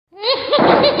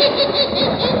The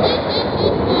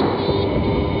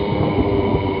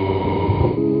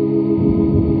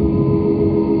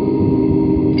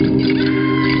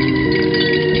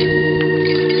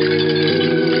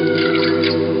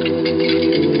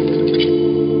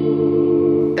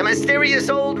Mysterious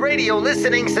Old Radio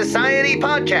Listening Society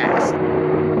podcast.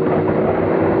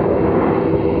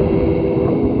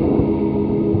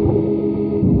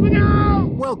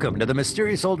 Welcome to the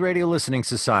Mysterious Old Radio Listening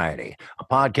Society, a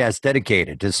podcast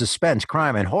dedicated to suspense,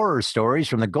 crime, and horror stories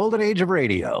from the golden age of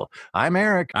radio. I'm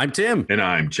Eric. I'm Tim. And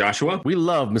I'm Joshua. We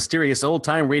love mysterious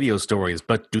old-time radio stories,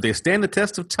 but do they stand the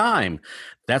test of time?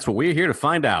 That's what we're here to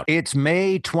find out. It's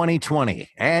May 2020,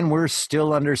 and we're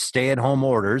still under stay-at-home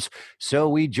orders, so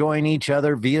we join each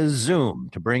other via Zoom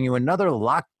to bring you another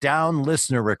lockdown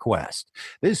listener request.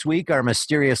 This week, our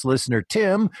mysterious listener,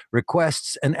 Tim,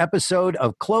 requests an episode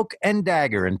of Cloak and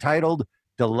Dagger entitled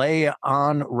Delay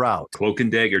en Route. Cloak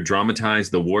and Dagger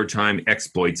dramatized the wartime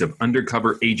exploits of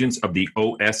undercover agents of the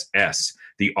OSS,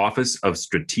 the Office of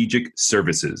Strategic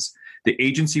Services. The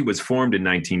agency was formed in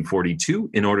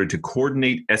 1942 in order to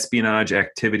coordinate espionage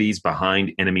activities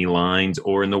behind enemy lines,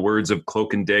 or in the words of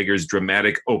Cloak and Dagger's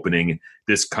dramatic opening,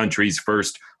 this country's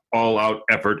first all-out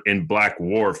effort in black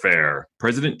warfare.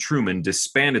 President Truman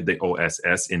disbanded the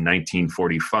OSS in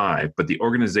 1945, but the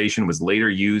organization was later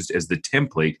used as the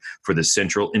template for the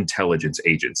Central Intelligence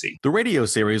Agency. The radio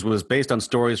series was based on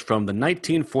stories from the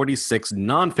 1946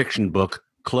 nonfiction book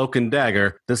Cloak and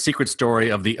Dagger, The Secret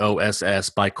Story of the OSS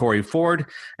by Corey Ford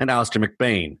and Alistair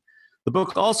McBain. The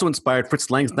book also inspired Fritz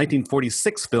Lang's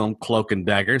 1946 film Cloak and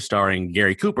Dagger, starring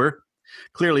Gary Cooper.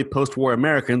 Clearly, post-war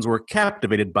Americans were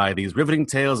captivated by these riveting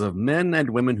tales of men and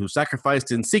women who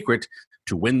sacrificed in secret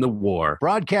to win the war.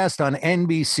 Broadcast on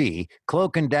NBC,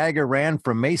 Cloak and Dagger ran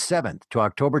from May 7th to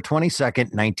October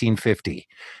 22nd, 1950.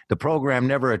 The program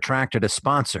never attracted a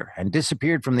sponsor and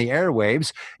disappeared from the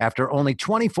airwaves after only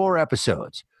 24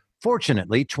 episodes.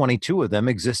 Fortunately, 22 of them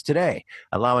exist today,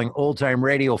 allowing old-time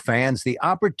radio fans the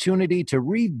opportunity to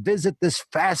revisit this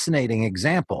fascinating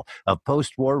example of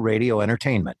post-war radio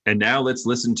entertainment. And now let's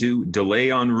listen to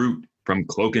Delay en Route from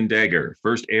Cloak and Dagger,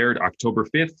 first aired October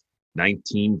 5th,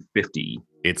 1950.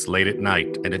 It's late at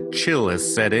night, and a chill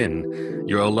has set in.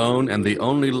 You're alone, and the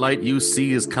only light you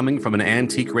see is coming from an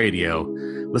antique radio.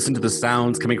 Listen to the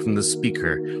sounds coming from the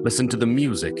speaker, listen to the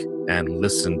music, and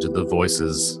listen to the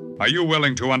voices. Are you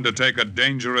willing to undertake a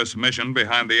dangerous mission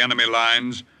behind the enemy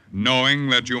lines, knowing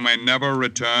that you may never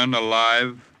return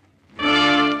alive?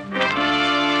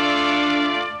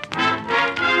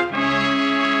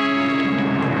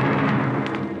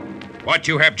 What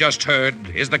you have just heard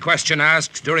is the question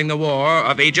asked during the war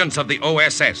of agents of the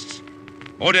OSS.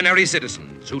 Ordinary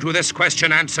citizens who to this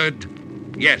question answered,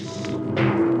 yes.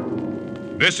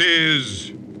 This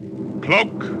is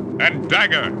Cloak and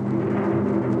Dagger.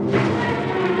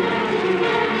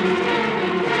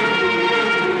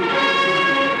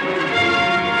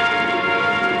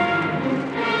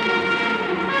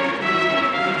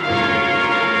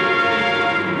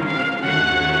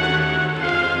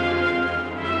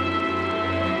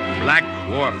 Black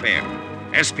warfare,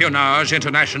 espionage,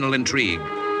 international intrigue.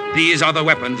 These are the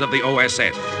weapons of the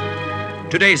OSS.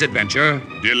 Today's adventure,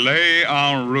 Delay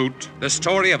en Route. the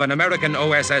story of an American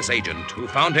OSS agent who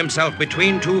found himself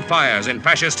between two fires in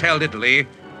fascist-held Italy,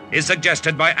 is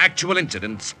suggested by actual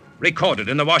incidents recorded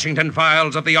in the Washington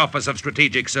files of the Office of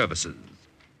Strategic Services.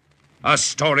 A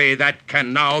story that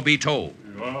can now be told.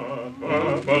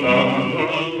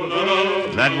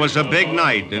 That was a big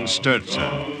night in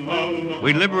Sturza.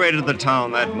 We liberated the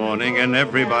town that morning and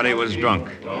everybody was drunk.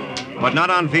 But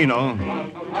not on vino.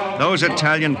 Those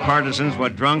Italian partisans were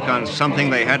drunk on something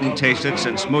they hadn't tasted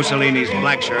since Mussolini's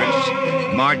black shirts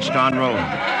marched on Rome.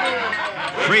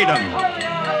 Freedom.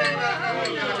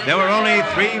 There were only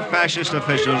 3 fascist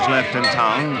officials left in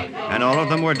town, and all of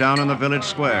them were down in the village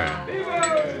square,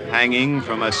 hanging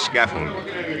from a scaffold.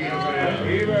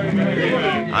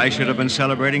 I should have been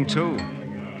celebrating, too.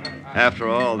 After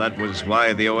all, that was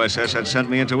why the OSS had sent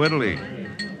me into Italy,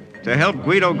 to help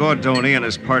Guido Gordoni and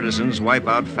his partisans wipe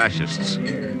out fascists.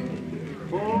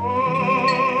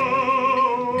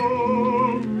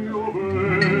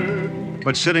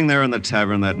 But sitting there in the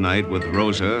tavern that night with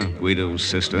Rosa, Guido's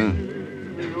sister,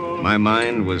 my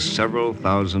mind was several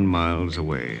thousand miles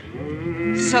away.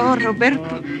 So,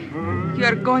 Roberto, you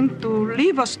are going to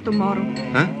leave us tomorrow.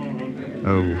 Huh?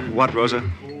 Oh, what, Rosa?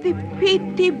 The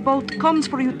PT boat comes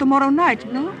for you tomorrow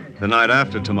night, no? The night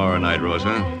after tomorrow night,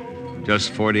 Rosa.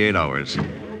 Just 48 hours.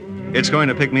 It's going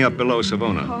to pick me up below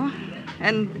Savona. Oh,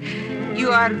 and you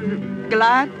are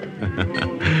glad?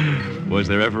 Was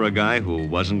there ever a guy who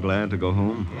wasn't glad to go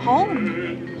home?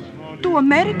 Home? To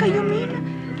America, you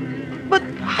mean? But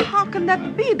how can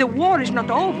that be? The war is not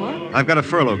over. I've got a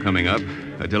furlough coming up,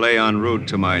 a delay en route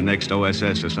to my next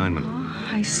OSS assignment. Oh,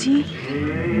 I see.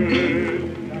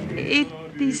 It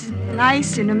is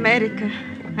nice in America,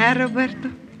 huh,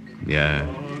 Roberto? Yeah.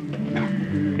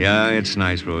 Yeah, it's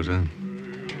nice, Rosa.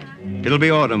 It'll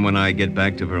be autumn when I get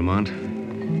back to Vermont.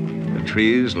 The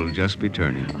trees will just be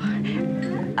turning.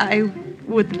 I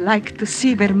would like to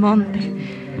see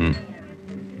Vermonte.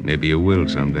 Maybe you will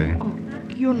someday. Oh,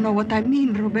 you know what I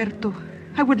mean, Roberto.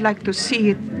 I would like to see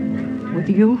it with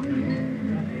you.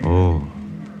 Oh.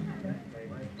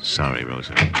 Sorry,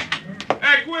 Rosa.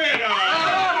 Hey, Guido!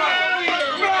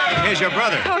 Here's your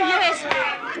brother. Oh, yes.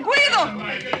 Guido!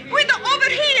 Guido, over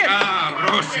here! Ah,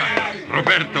 Rosa.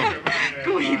 Roberto.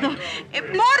 Guido,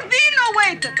 more vino,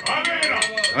 waiter.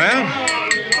 Well,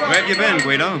 where have you been,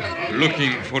 Guido?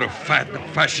 Looking for a fat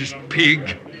fascist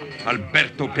pig,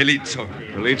 Alberto Pelizzo.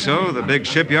 Polizzo, the big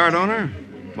shipyard owner?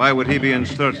 Why would he be in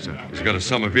Sturza? He's got a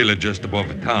summer villa just above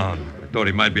the town. I thought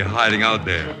he might be hiding out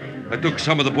there. I took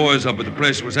some of the boys up, but the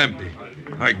place was empty.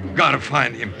 I gotta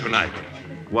find him tonight.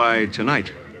 Why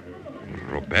tonight?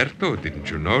 Roberto, didn't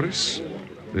you notice?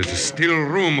 There's still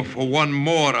room for one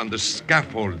more on the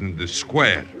scaffold in the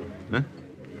square. Huh?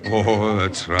 Oh,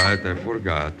 that's right, I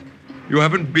forgot. You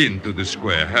haven't been to the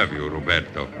square, have you,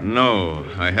 Roberto? No,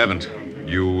 I haven't.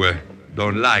 You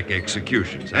don't like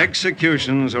executions, huh?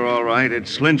 Executions are all right.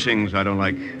 It's lynchings I don't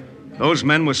like. Those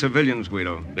men were civilians,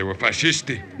 Guido. They were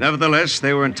fascisti. Nevertheless,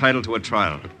 they were entitled to a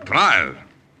trial. Trial?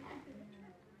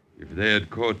 If they had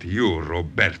caught you,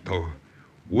 Roberto,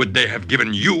 would they have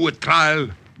given you a trial?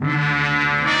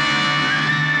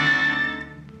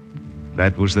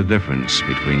 That was the difference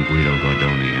between Guido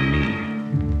Gordoni and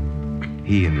me.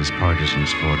 He and his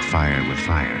partisans fought fire with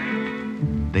fire.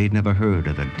 They'd never heard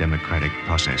of the democratic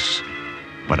process,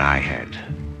 but I had,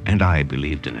 and I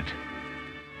believed in it.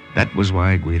 That was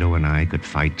why Guido and I could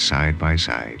fight side by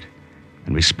side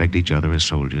and respect each other as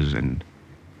soldiers and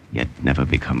yet never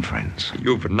become friends.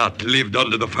 You've not lived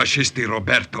under the fascisti,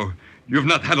 Roberto. You've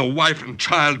not had a wife and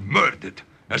child murdered,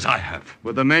 as I have.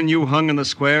 Were the men you hung in the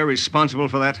square responsible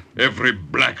for that? Every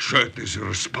black shirt is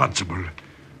responsible.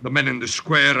 The men in the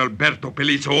square, Alberto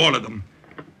Pelizzo, all of them.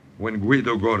 When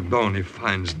Guido Gordoni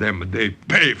finds them, they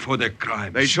pay for their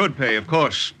crimes. They should pay, of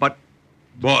course, but...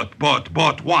 But what?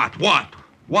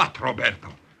 What, Roberto?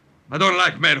 I don't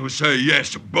like men who say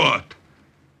yes, but.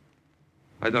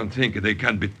 I don't think they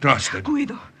can be trusted.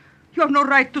 Guido, you have no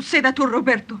right to say that to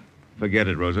Roberto. Forget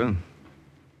it, Rosa.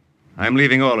 I'm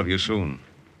leaving all of you soon.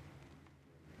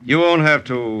 You won't have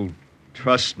to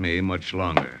trust me much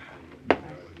longer.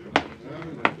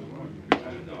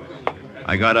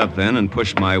 I got up then and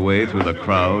pushed my way through the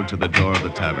crowd to the door of the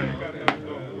tavern.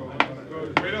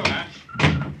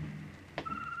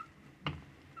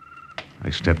 I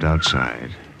stepped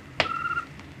outside.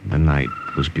 The night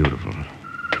was beautiful.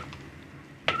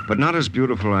 But not as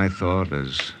beautiful, I thought,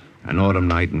 as an autumn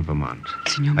night in Vermont.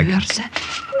 Signor Merce?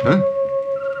 Huh?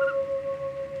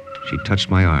 She touched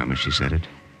my arm as she said it.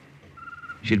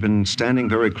 She'd been standing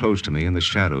very close to me in the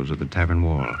shadows of the tavern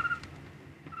wall.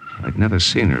 I'd never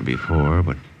seen her before,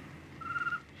 but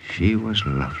she was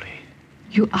lovely.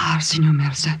 You are, Signor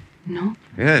Merce, no?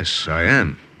 Yes, I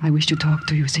am. I wish to talk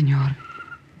to you, Signor.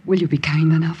 Will you be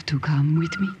kind enough to come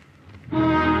with me?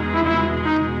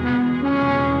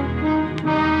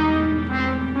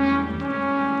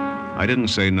 I didn't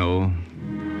say no.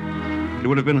 It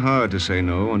would have been hard to say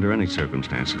no under any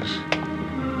circumstances.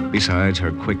 Besides,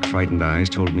 her quick, frightened eyes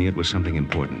told me it was something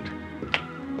important.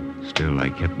 Still, I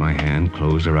kept my hand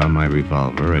closed around my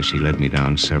revolver as she led me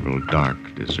down several dark,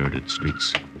 deserted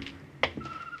streets.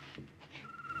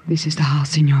 This is the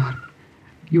house, Signor.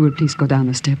 You will please go down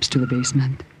the steps to the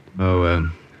basement. Oh,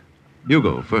 you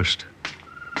go first.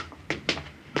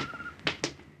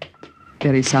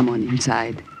 There is someone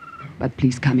inside, but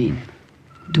please come in.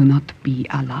 Do not be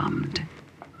alarmed.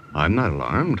 I'm not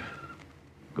alarmed.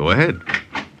 Go ahead.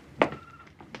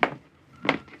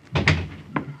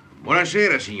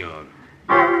 Buonasera, signor.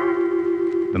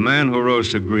 The man who rose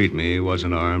to greet me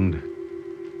wasn't armed,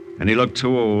 and he looked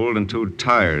too old and too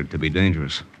tired to be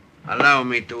dangerous. Allow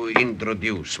me to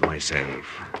introduce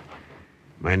myself.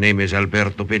 My name is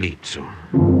Alberto Pelizzo.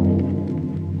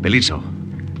 Pelizzo?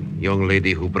 Young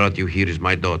lady who brought you here is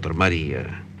my daughter,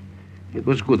 Maria. It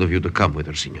was good of you to come with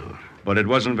her, signor. But it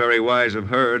wasn't very wise of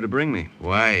her to bring me.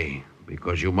 Why?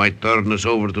 Because you might turn us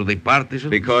over to the partisans?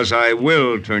 Because I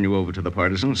will turn you over to the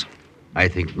partisans. I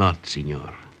think not,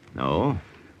 signor. No?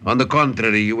 On the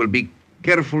contrary, you will be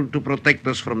careful to protect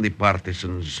us from the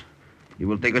partisans. You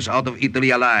will take us out of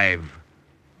Italy alive.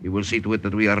 He will see to it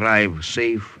that we arrive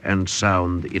safe and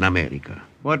sound in America.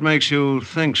 What makes you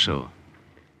think so?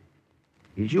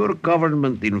 Is your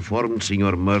government informed,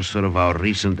 Senor Mercer, of our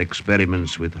recent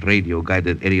experiments with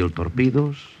radio-guided aerial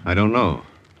torpedoes? I don't know.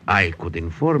 I could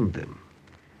inform them.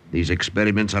 These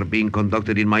experiments are being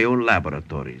conducted in my own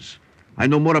laboratories. I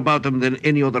know more about them than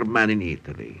any other man in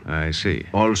Italy. I see.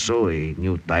 Also, a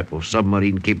new type of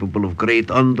submarine capable of great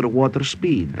underwater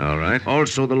speed. All right.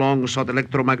 Also, the long-sought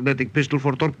electromagnetic pistol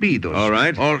for torpedoes. All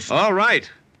right. Also... All right.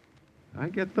 I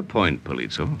get the point,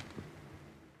 Polizzo.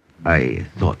 I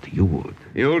thought you would.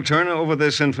 You'll turn over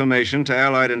this information to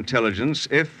Allied intelligence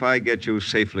if I get you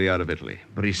safely out of Italy.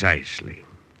 Precisely.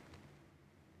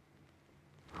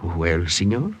 Well,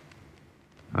 Signor?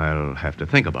 I'll have to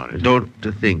think about it. Don't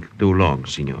think too long,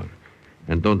 Signor.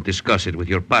 And don't discuss it with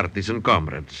your partisan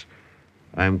comrades.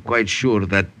 I'm quite sure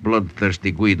that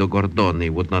bloodthirsty Guido Gordoni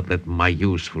would not let my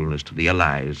usefulness to the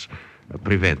Allies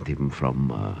prevent him from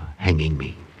hanging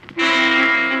me.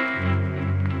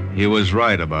 He was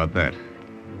right about that.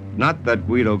 Not that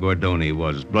Guido Gordoni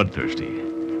was bloodthirsty.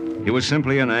 He was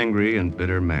simply an angry and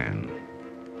bitter man.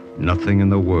 Nothing in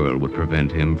the world would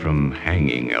prevent him from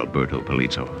hanging Alberto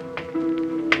Polizzo.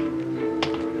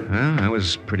 Well, I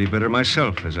was pretty bitter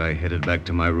myself as I headed back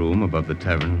to my room above the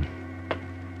tavern.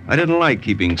 I didn't like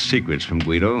keeping secrets from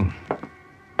Guido,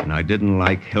 and I didn't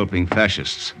like helping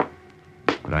fascists.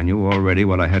 But I knew already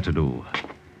what I had to do.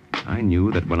 I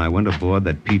knew that when I went aboard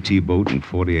that PT boat in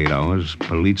 48 hours,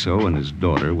 Polizzo and his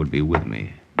daughter would be with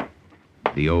me.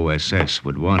 The OSS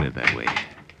would want it that way.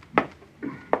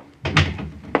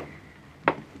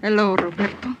 Hello,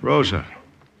 Roberto. Rosa,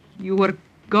 You were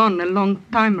gone a long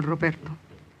time, Roberto.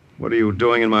 what are you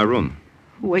doing in my room?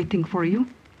 Waiting for you?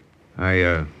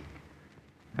 I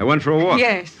went for a walk.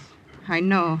 Yes, I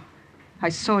know. I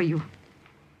saw you.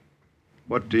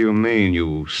 What do you mean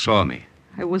you saw me?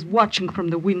 I was watching from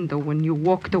the window when you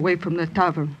walked away from the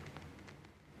tavern.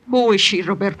 Who is she,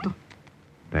 Roberto?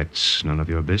 That's none of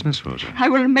your business, Rosa. I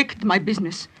will make it my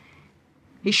business.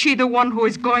 Is she the one who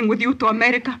is going with you to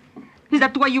America? Is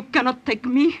that why you cannot take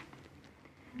me?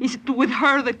 Is it with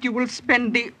her that you will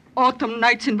spend the autumn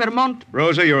nights in Vermont?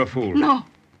 Rosa, you're a fool. No.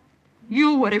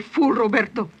 You were a fool,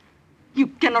 Roberto. You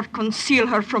cannot conceal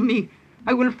her from me.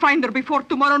 I will find her before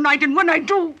tomorrow night, and when I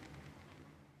do...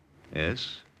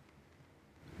 Yes?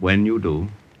 When you do?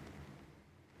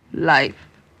 Life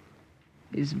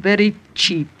is very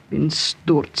cheap in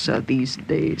Sturza these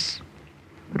days,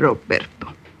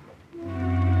 Roberto.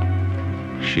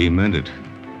 She meant it.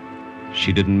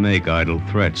 She didn't make idle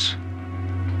threats.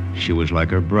 She was like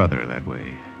her brother that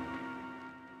way.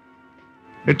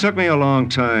 It took me a long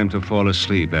time to fall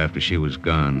asleep after she was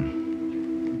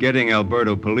gone. Getting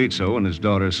Alberto Polizzo and his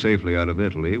daughter safely out of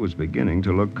Italy was beginning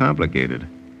to look complicated.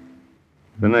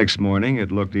 The next morning,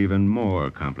 it looked even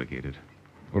more complicated.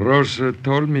 Rosa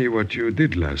told me what you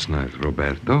did last night,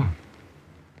 Roberto.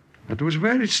 It was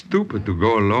very stupid to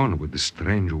go alone with a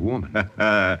strange woman.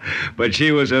 But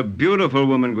she was a beautiful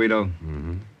woman, Guido.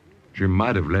 Mm-hmm. She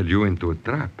might have led you into a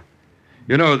trap.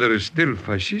 You know, there is still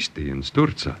fascisti in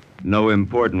Sturza. No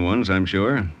important ones, I'm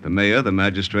sure. The mayor, the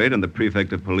magistrate, and the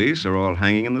prefect of police are all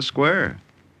hanging in the square.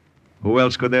 Who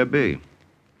else could there be?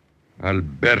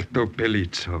 Alberto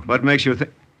Polizzo. What makes you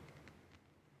think...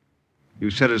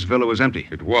 You said his villa was empty.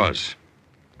 It was.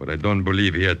 But I don't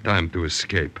believe he had time to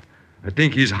escape. I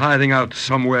think he's hiding out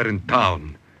somewhere in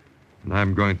town. And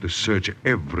I'm going to search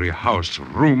every house,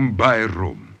 room by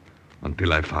room,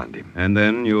 until I find him. And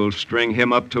then you'll string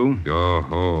him up, too?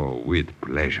 Oh, with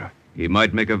pleasure. He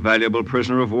might make a valuable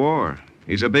prisoner of war.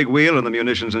 He's a big wheel in the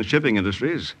munitions and shipping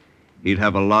industries. He'd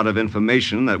have a lot of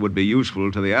information that would be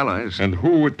useful to the Allies. And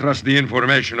who would trust the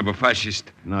information of a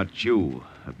fascist? Not you,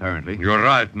 apparently. You're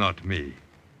right, not me.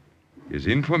 His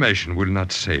information will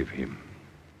not save him.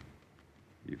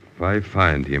 If I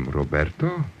find him,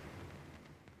 Roberto,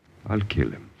 I'll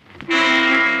kill him.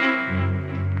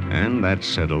 And that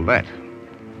settled that.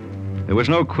 There was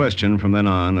no question from then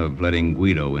on of letting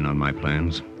Guido in on my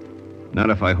plans. Not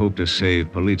if I hoped to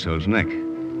save Polizzo's neck.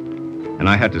 And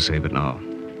I had to save it now.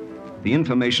 The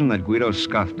information that Guido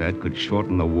scoffed at could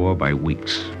shorten the war by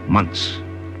weeks, months,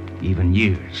 even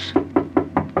years.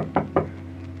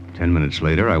 10 minutes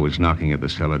later, I was knocking at the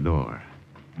cellar door.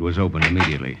 It was opened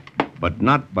immediately, but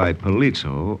not by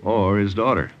Polizzo or his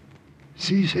daughter.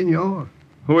 Si, senor.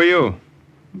 Who are you?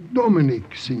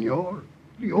 Dominic, senor.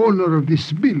 The owner of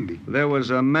this building. There was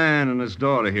a man and his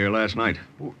daughter here last night.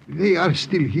 Oh, they are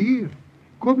still here.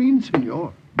 Come in,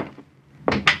 senor.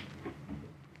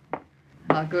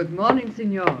 Good morning,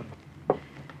 senor.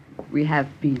 We have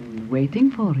been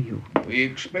waiting for you. We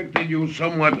expected you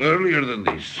somewhat earlier than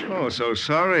this. Oh, so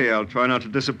sorry. I'll try not to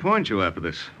disappoint you after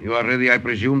this. You are ready, I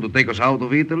presume, to take us out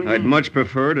of Italy? I'd much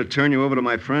prefer to turn you over to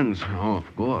my friends. Oh,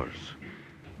 of course.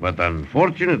 But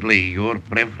unfortunately, your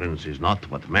preference is not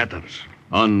what matters.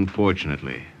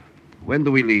 Unfortunately. When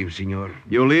do we leave, Signor?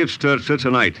 You leave Sturza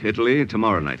tonight, Italy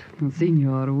tomorrow night.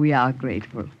 Signor, we are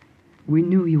grateful. We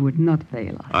knew you would not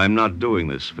fail us. I'm not doing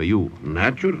this for you.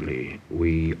 Naturally.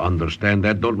 We understand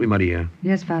that, don't we, Maria?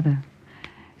 Yes, Father.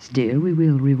 Still, we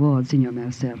will reward Signor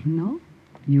Mercer, no?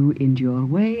 You in your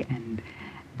way, and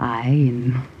I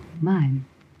in mine.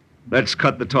 Let's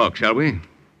cut the talk, shall we?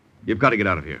 You've got to get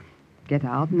out of here. Get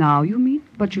out now, you mean?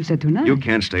 But you said tonight. You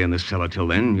can't stay in this cellar till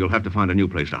then. You'll have to find a new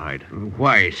place to hide.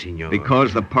 Why, Signor?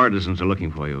 Because the partisans are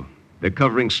looking for you. They're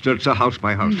covering Sturza house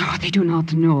by house. No, they do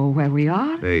not know where we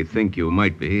are. They think you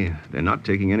might be. They're not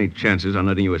taking any chances on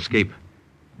letting you escape.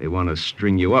 They want to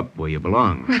string you up where you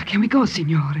belong. Where can we go,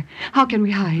 Signor? How can we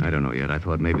hide? I don't know yet. I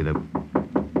thought maybe the...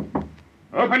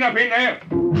 Open up in there!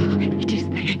 It is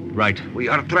there. Right. We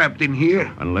are trapped in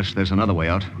here. Unless there's another way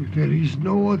out. There is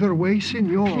no other way,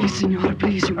 Signor. Please, Signor,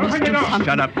 please, you must Open do it up. something.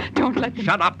 Shut up. Don't let them...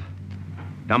 Shut up.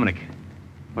 Dominic,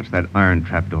 what's that iron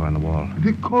trapdoor on the wall?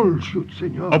 The coal chute,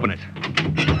 Signor. Open it.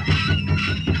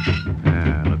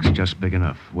 Looks just big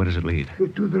enough. Where does it lead?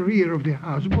 To the rear of the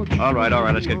house. But All right,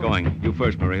 let's get going. You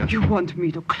first, Maria. You want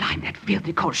me to climb that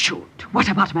filthy coal chute. What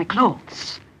about my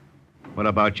clothes? What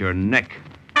about your neck?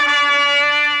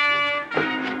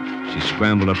 She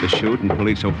scrambled up the chute and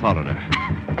Polizzo followed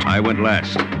her. I went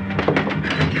last.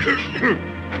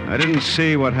 I didn't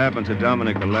see what happened to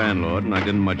Dominic the landlord, and I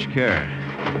didn't much care.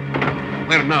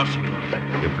 Where now, Signor?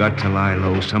 You've got to lie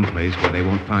low someplace where they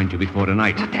won't find you before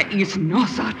tonight. But there is no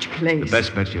such place. The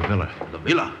best bet's your villa. The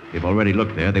villa? They've already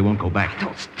looked there. They won't go back.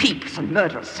 Those thieves and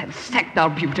murderers have sacked our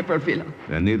beautiful villa.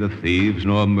 They're neither thieves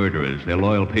nor murderers. They're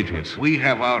loyal patriots. We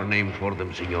have our name for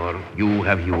them, Signor. You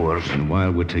have yours. And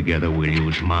while we're together, we'll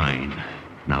use mine.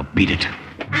 Now beat it.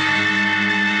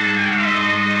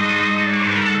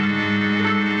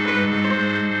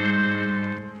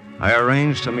 I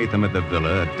arranged to meet them at the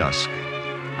villa at dusk.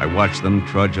 I watched them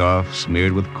trudge off,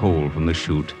 smeared with coal from the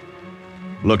chute,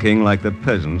 looking like the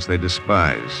peasants they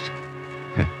despised.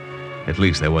 At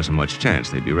least there wasn't much chance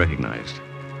they'd be recognized.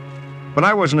 But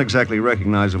I wasn't exactly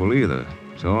recognizable either,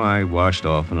 so I washed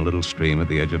off in a little stream at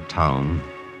the edge of town.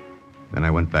 Then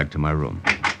I went back to my room.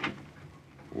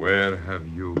 Where have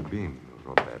you been,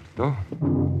 Roberto?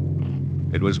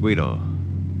 It was Guido.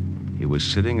 He was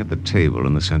sitting at the table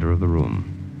in the center of the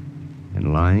room,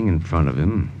 and lying in front of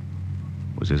him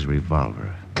was his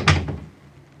revolver.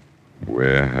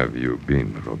 Where have you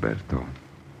been, Roberto?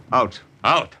 Out.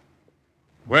 Out?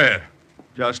 Where?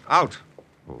 Just out.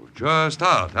 Oh, just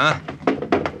out, huh?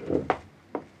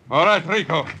 All right,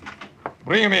 Rico.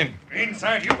 Bring him in.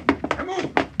 Inside you. Come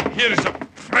on. Here is a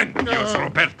friend of yours,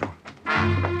 Roberto.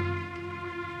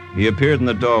 He appeared in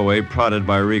the doorway, prodded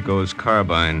by Rico's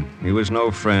carbine. He was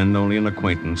no friend, only an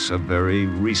acquaintance, a very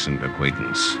recent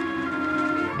acquaintance.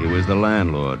 He was the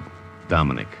landlord,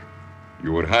 Dominic.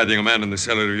 You were hiding a man in the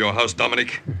cellar of your house,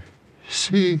 Dominic?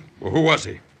 Si. Well, who was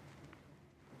he?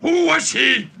 Who was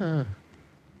he?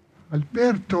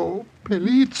 Alberto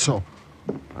Pelizzo.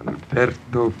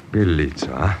 Alberto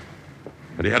Pelizzo, huh?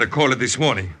 And he had a caller this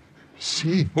morning.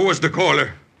 Si. Who was the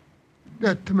caller?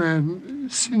 That man,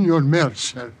 Signor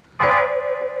Mercer.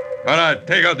 All right,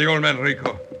 take out the old man,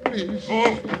 Rico. Please.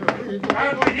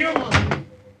 Out with you.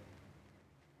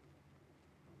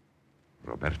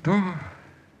 Roberto,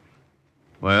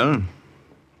 Well,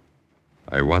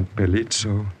 I want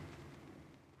Pelizzo.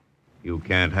 you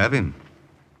can't have him.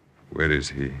 Where is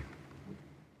he?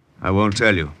 I won't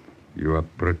tell you. You are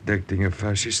protecting a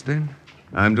fascist, then?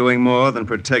 I'm doing more than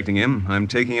protecting him. I'm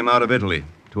taking him out of Italy,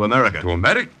 to America. To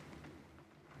America?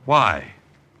 Why?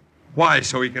 Why,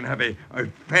 so he can have a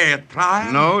fair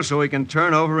trial? No, so he can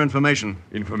turn over information.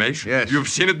 Information? Yes. You've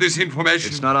seen this information?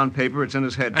 It's not on paper, it's in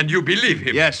his head. And you believe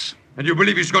him? Yes. And you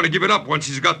believe he's going to give it up once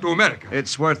he's got to America?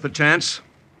 It's worth the chance.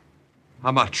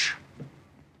 How much?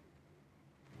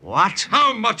 What?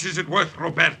 How much is it worth,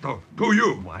 Roberto, to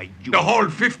you? Why, you... The whole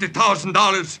 $50,000?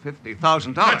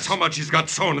 $50,000? That's how much he's got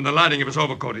sewn in the lining of his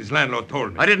overcoat, his landlord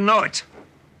told me. I didn't know it.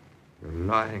 You're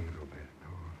lying, Roberto.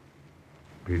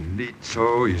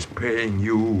 Pelizzo is paying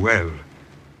you well.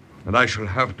 And I shall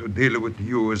have to deal with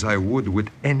you as I would with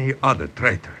any other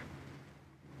traitor.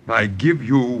 I give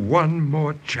you one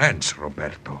more chance,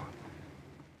 Roberto.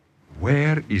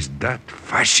 Where is that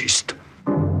fascist?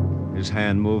 His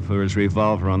hand moved for his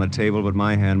revolver on the table, but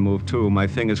my hand moved too. My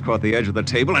fingers caught the edge of the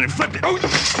table and it flipped it.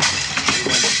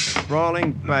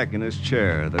 sprawling back in his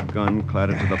chair. The gun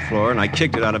clattered to the floor, and I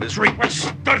kicked it out of his reach.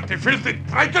 Dirty, filthy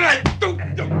traitor!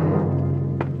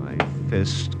 My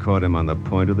fist caught him on the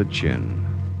point of the chin.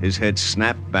 His head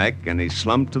snapped back, and he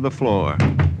slumped to the floor.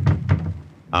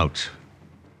 Out.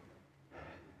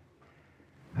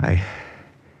 I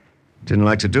didn't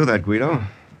like to do that, Guido.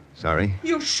 Sorry.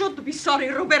 You should be sorry,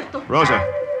 Roberto. Rosa.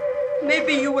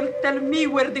 Maybe you will tell me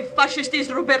where the fascist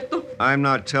is, Roberto. I'm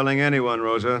not telling anyone,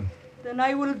 Rosa. Then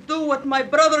I will do what my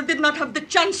brother did not have the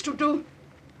chance to do.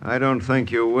 I don't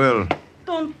think you will.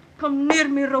 Don't come near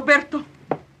me, Roberto.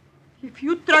 If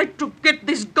you try to get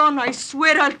this gun, I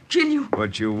swear I'll kill you.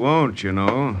 But you won't, you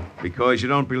know, because you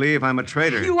don't believe I'm a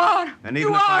traitor. You are. And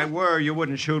even if I were, you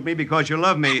wouldn't shoot me because you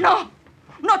love me. No,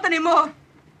 not anymore.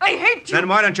 I hate you. Then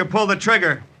why don't you pull the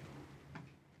trigger?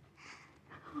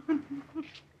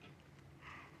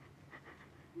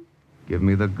 Give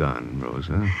me the gun,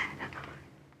 Rosa.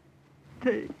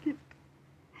 Take it.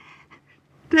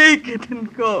 Take it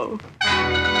and go.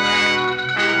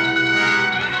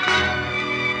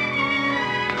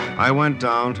 I went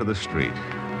down to the street.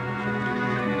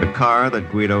 The car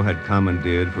that Guido had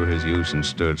commandeered for his use in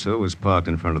Sturza was parked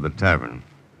in front of the tavern.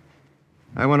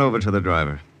 I went over to the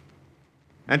driver.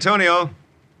 Antonio,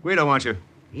 Guido wants you.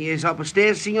 He is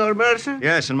upstairs, Signor Mercer?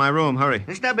 Yes, in my room. Hurry.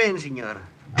 Está bien, Signor.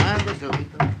 Ando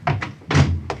subito.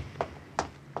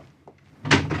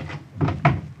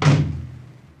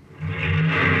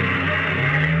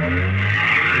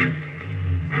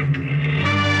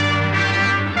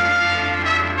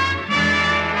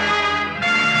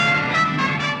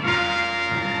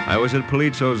 I was at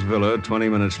Polizzo's villa 20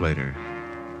 minutes later.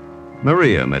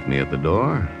 Maria met me at the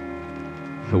door.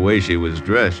 The way she was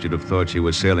dressed, you'd have thought she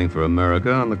was sailing for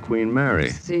America on the Queen Mary.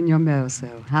 Signor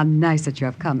Mercer, how nice that you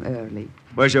have come early.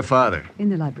 Where's your father? In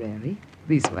the library.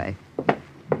 This way.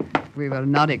 We were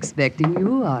not expecting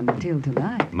you until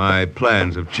tonight. My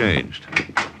plans have changed.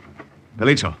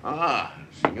 Polizzo. Ah,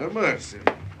 Signor Mercer.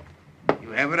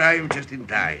 You have arrived just in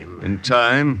time. In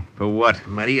time? For what?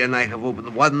 Maria and I have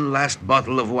opened one last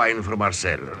bottle of wine from our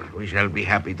cellar. We shall be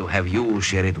happy to have you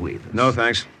share it with us. No,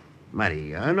 thanks.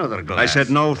 Maria, another glass. I said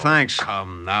no, thanks.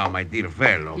 Come now, my dear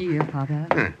fellow. Here, Father.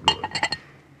 Good.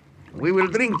 We will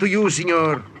drink to you,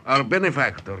 Signor, our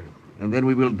benefactor, and then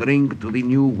we will drink to the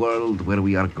new world where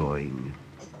we are going.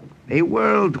 A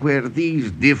world where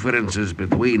these differences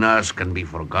between us can be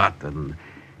forgotten.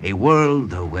 A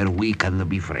world where we can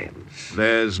be friends.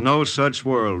 There's no such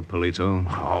world, Polizzo.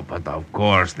 Oh, but of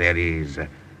course there is.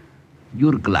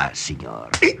 Your glass,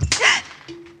 Signor.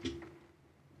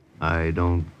 I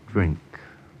don't drink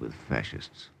with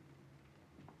fascists.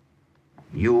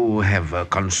 You have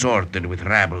consorted with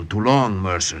rabble too long,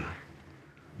 Mercer.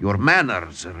 Your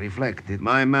manners reflect it.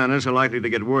 My manners are likely to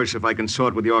get worse if I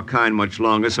consort with your kind much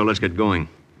longer, so let's get going.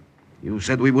 You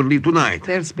said we would leave tonight.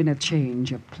 There's been a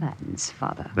change of plans,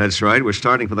 Father. That's right. We're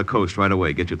starting for the coast right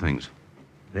away. Get your things.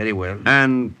 Very well.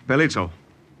 And, Polizzo.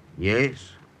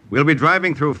 Yes? We'll be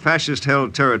driving through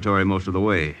fascist-held territory most of the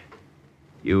way.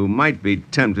 You might be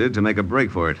tempted to make a break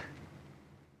for it.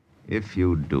 If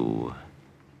you do,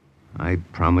 I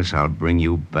promise I'll bring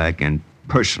you back and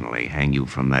personally hang you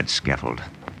from that scaffold.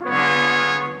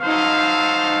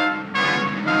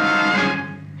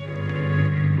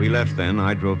 We left then.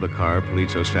 I drove the car.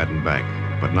 Polizzo sat in back,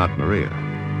 but not Maria.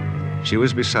 She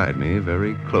was beside me,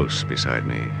 very close beside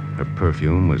me. Her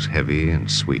perfume was heavy and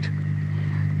sweet.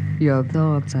 Your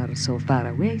thoughts are so far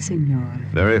away, Signor.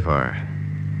 Very far.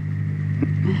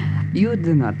 You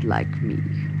do not like me,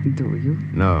 do you?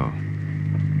 No,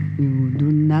 You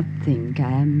do not think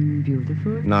I am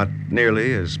beautiful? not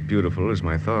nearly as beautiful as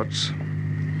my thoughts.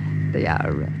 They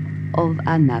are of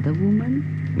another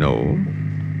woman? No.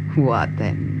 What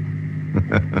then?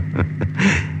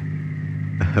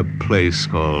 A place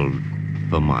called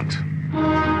Vermont.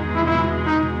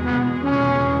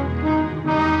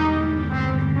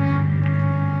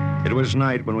 It was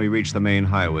night when we reached the main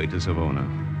highway to Savona.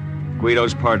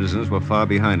 Guido's partisans were far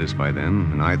behind us by then,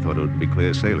 and I thought it would be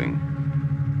clear sailing.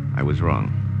 I was wrong.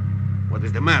 What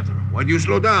is the matter? Why do you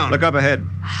slow down? Look up ahead.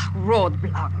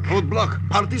 Roadblock. Roadblock?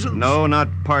 Partisans? No, not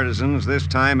partisans. This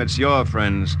time it's your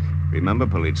friends. Remember,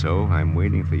 Polizzo, I'm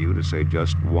waiting for you to say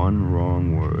just one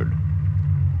wrong word.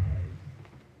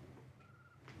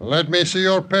 Let me see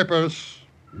your papers.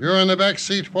 You're in the back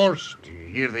seat first.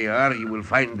 Here they are. You will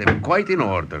find them quite in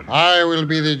order. I will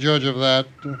be the judge of that.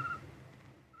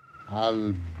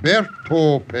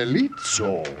 Alberto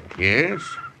Pelizzo. Yes?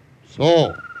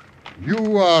 So,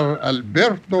 you are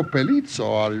Alberto Pelizzo,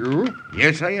 are you?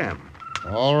 Yes, I am.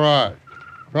 All right.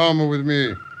 Come with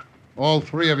me. All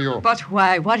three of you. But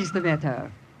why? What is the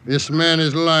matter? This man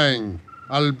is lying.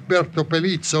 Alberto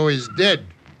Pelizzo is dead.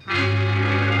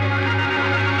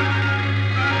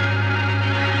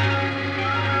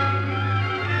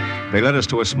 They led us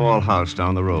to a small house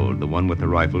down the road. The one with the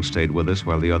rifle stayed with us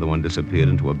while the other one disappeared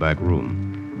into a back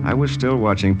room. I was still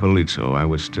watching Pelizzo. I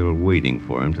was still waiting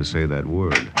for him to say that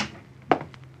word.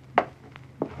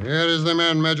 Here is the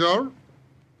man, Major.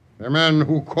 The man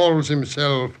who calls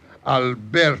himself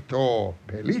Alberto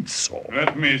Pelizzo.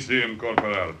 Let me see him,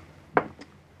 Corporal.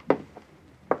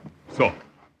 So,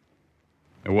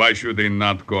 why should he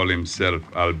not call himself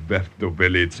Alberto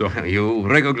Pelizzo? You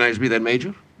recognize me then,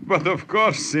 Major? But of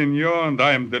course, senor, and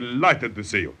I am delighted to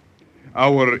see you.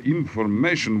 Our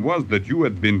information was that you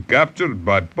had been captured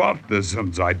by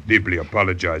partisans. I deeply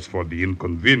apologize for the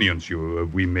inconvenience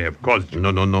we may have caused you.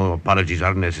 No. Apologies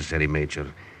are necessary,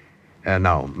 Major.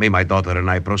 Now, may my daughter and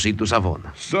I proceed to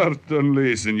Savona?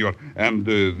 Certainly, senor. And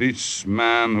this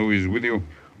man who is with you?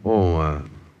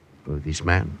 This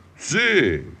man?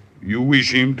 Si. You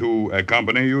wish him to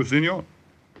accompany you, senor?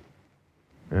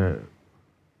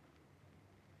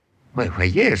 Well,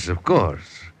 yes, of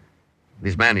course.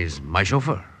 This man is my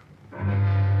chauffeur.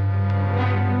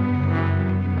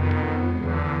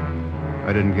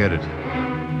 I didn't get it.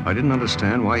 I didn't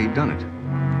understand why he'd done it.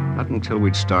 Not until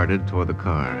we'd started toward the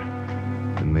car.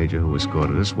 The major who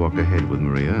escorted us walked ahead with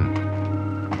Maria.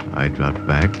 I dropped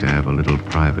back to have a little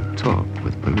private talk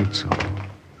with Pelizzo.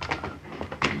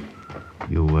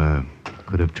 You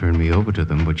could have turned me over to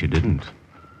them, but you didn't.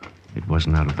 It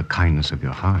wasn't out of the kindness of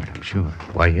your heart, I'm sure.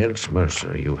 Why else,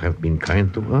 Mercer? You have been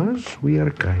kind to us. We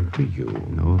are kind to you.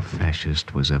 No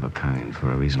fascist was ever kind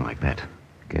for a reason like that.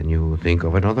 Can you think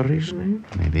of another reason?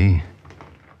 Maybe.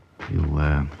 You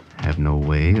have no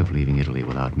way of leaving Italy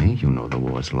without me. You know the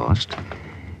war's lost.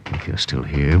 If you're still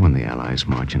here when the Allies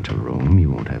march into Rome,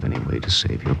 you won't have any way to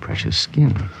save your precious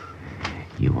skin.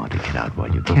 You want to get out while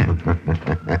you can.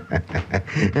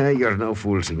 You're no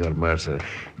fool, Senor Mercer.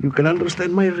 You can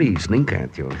understand my reasoning,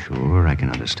 can't you? Sure, I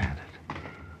can understand it.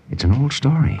 It's an old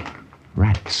story.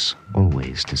 Rats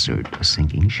always desert a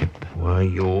sinking ship. Why,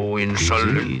 you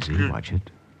insolent... Easy, watch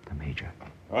it. The Major.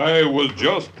 I was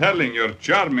just telling your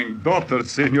charming daughter,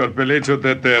 Senor Pelizzo,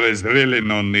 that there is really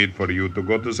no need for you to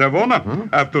go to Savona. Huh?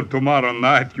 After tomorrow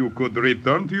night, you could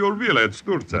return to your villa at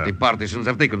Sturza. The partisans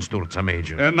have taken Sturza,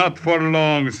 Major. And not for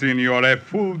long, Senor. A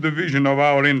full division of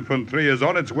our infantry is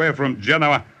on its way from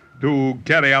Genoa to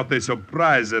carry out a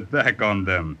surprise attack on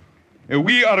them.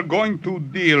 We are going to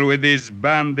deal with this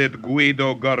bandit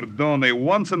Guido Gardone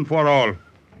once and for all.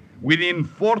 Within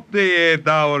 48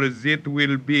 hours, it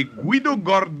will be Guido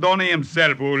Gardone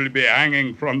himself who will be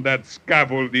hanging from that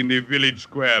scaffold in the village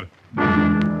square.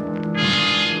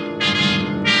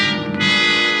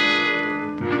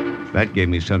 That gave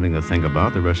me something to think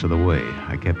about the rest of the way.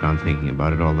 I kept on thinking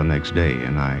about it all the next day,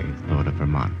 and I thought of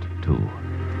Vermont, too.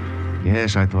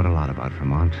 Yes, I thought a lot about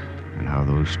Vermont and how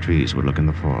those trees would look in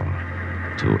the fall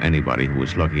to anybody who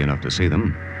was lucky enough to see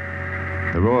them.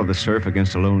 The roar of the surf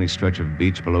against a lonely stretch of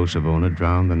beach below Savona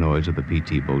drowned the noise of the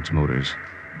PT boat's motors.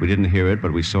 We didn't hear it,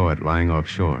 but we saw it lying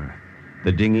offshore.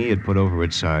 The dinghy it put over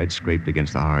its side scraped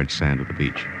against the hard sand of the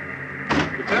beach.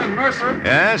 Lieutenant Mercer?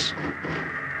 Yes?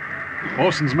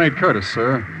 Bosun's mate Curtis,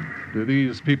 sir. Do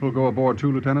these people go aboard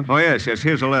too, Lieutenant? Oh, yes.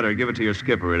 Here's a letter. Give it to your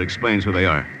skipper. It explains who they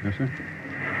are. Yes, sir.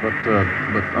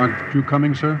 But aren't you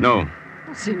coming, sir? No.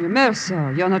 Senor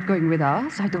Mercer, you're not going with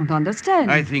us? I don't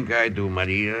understand. I think I do,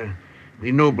 Maria.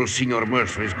 The noble Senor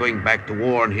Mercer is going back to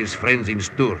warn his friends in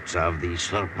Sturza of the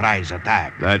surprise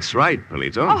attack. That's right,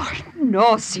 Pelizzo. Oh,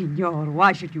 no, senor.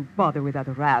 Why should you bother with that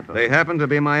rabble? They happen to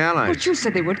be my allies. But you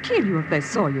said they would kill you if they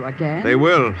saw you again. They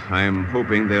will. I'm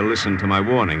hoping they'll listen to my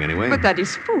warning anyway. But that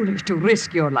is foolish to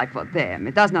risk your life for them.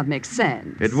 It does not make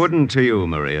sense. It wouldn't to you,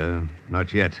 Maria.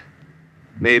 Not yet.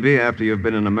 Maybe after you've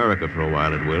been in America for a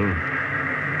while it will.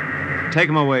 Take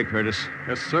them away, Curtis.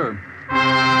 Yes, sir.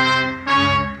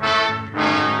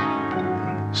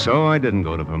 So I didn't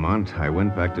go to Vermont. I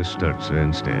went back to Sturza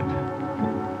instead.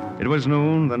 It was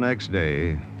noon the next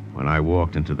day when I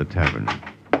walked into the tavern.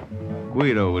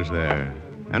 Guido was there,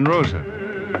 and Rosa.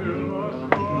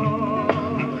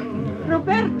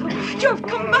 Roberto, you've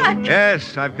come back.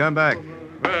 Yes, I've come back.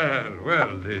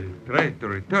 Well, the traitor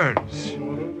returns.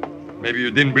 Maybe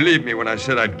you didn't believe me when I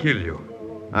said I'd kill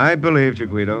you. I believed you,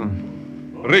 Guido.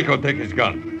 Rico, take his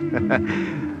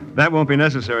gun. That won't be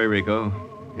necessary, Rico.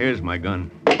 Here's my gun.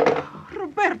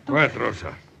 Roberto. Quiet,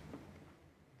 Rosa.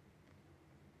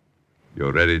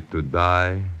 You're ready to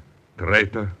die,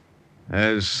 traitor?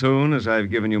 As soon as I've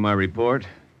given you my report.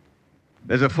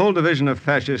 There's a full division of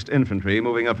fascist infantry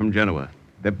moving up from Genoa.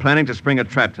 They're planning to spring a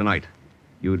trap tonight.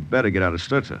 You'd better get out of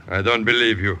Sturza. I don't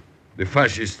believe you. The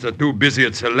fascists are too busy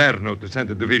at Salerno to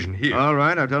send a division here. All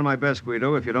right, I'll tell my best,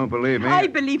 Guido, if you don't believe me. I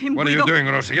believe him, What Guido. are you doing,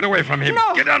 Rosa? Get away from him.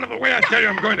 No. Get out of the way. I tell you,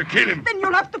 I'm going to kill him. Then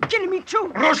you'll have to kill me,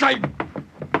 too. Rosa!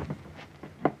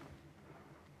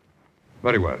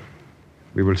 Very well.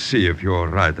 We will see if you're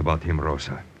right about him,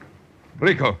 Rosa.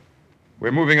 Rico,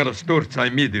 we're moving out of Sturza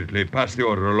immediately. Pass the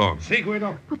order along. Si,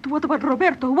 Guido. But what about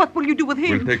Roberto? What will you do with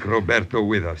him? We'll take Roberto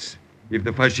with us. If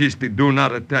the fascisti do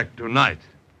not attack tonight,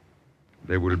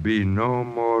 there will be no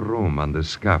more room on the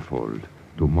scaffold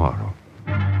tomorrow.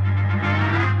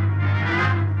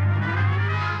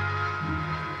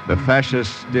 The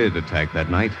fascists did attack that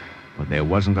night, but there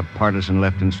wasn't a partisan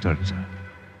left in Sturza.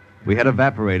 We had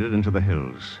evaporated into the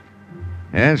hills.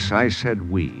 Yes, I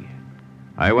said we.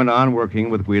 I went on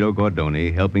working with Guido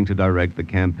Gordoni, helping to direct the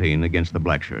campaign against the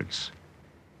Blackshirts.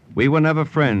 We were never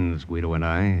friends, Guido and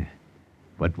I,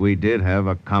 but we did have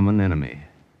a common enemy.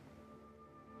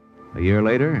 A year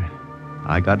later,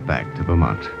 I got back to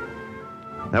Vermont.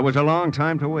 That was a long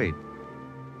time to wait,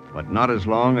 but not as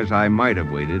long as I might have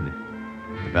waited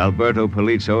if Alberto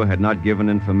Polizzo had not given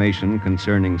information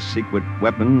concerning secret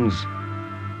weapons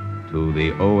to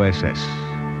the OSS.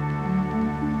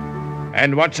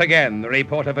 And once again, the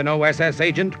report of an OSS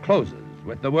agent closes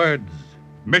with the words,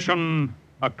 Mission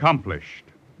accomplished.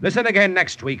 Listen again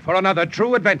next week for another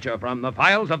true adventure from the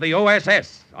files of the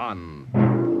OSS on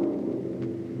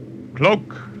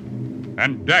Cloak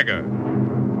and Dagger.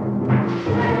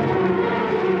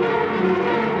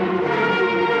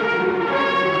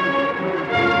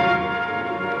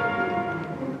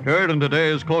 Heard in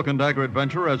today's Cloak and Dagger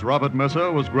adventure as Robert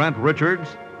Mercer was Grant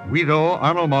Richards, Guido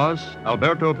Arnold Moss,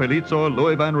 Alberto Pelizzo,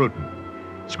 Louis Van Ruten.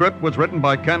 Script was written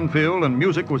by Ken Field and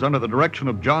music was under the direction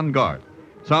of John Garth.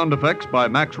 Sound effects by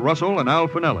Max Russell and Al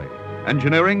Finelli.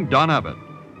 Engineering, Don Abbott.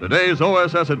 Today's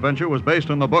OSS adventure was based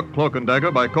on the book Cloak and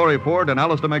Dagger by Corey Ford and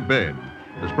Alistair McBain.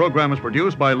 This program is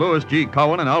produced by Louis G.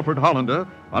 Cowan and Alfred Hollander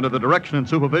under the direction and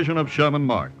supervision of Sherman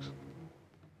Marks.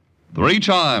 3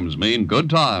 chimes mean good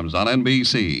times on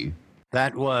NBC.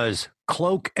 That was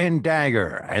Cloak and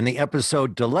Dagger and the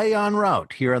episode Delay en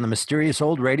Route here on the Mysterious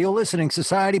Old Radio Listening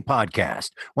Society podcast.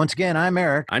 Once again, I'm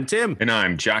Eric. I'm Tim. And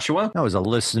I'm Joshua. That was a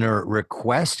listener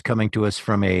request coming to us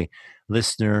from a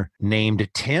listener named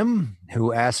Tim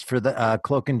who asked for the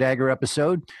Cloak and Dagger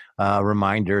episode.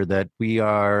 Reminder that we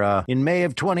are in May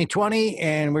of 2020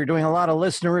 and we're doing a lot of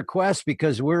listener requests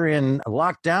because we're in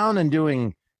lockdown and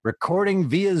doing recording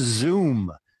via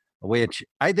Zoom, which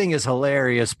I think is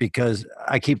hilarious because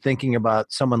I keep thinking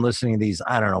about someone listening to these,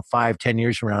 5-10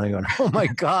 years from now, and going, oh my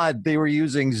God, they were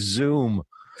using Zoom.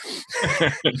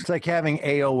 It's like having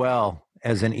AOL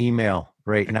as an email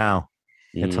right now.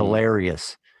 It's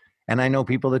hilarious. And I know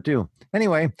people that do.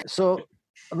 Anyway, so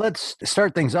let's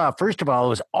start things off. First of all, it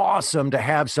was awesome to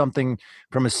have something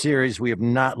from a series we have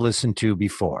not listened to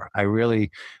before. I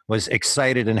really was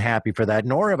excited and happy for that,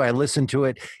 nor have I listened to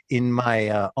it in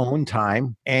my own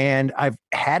time. And I've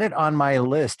had it on my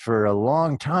list for a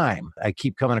long time. I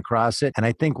keep coming across it. And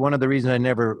I think one of the reasons I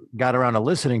never got around to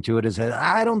listening to it is that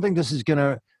I don't think this is going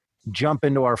to jump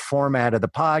into our format of the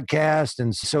podcast.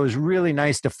 And so it's really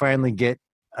nice to finally get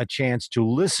a chance to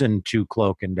listen to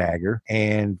Cloak and Dagger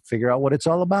and figure out what it's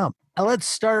all about. Now, let's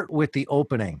start with the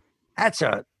opening. That's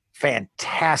a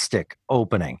fantastic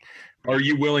opening. Are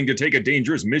you willing to take a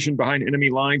dangerous mission behind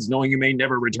enemy lines, knowing you may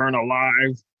never return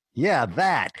alive? Yeah,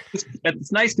 that.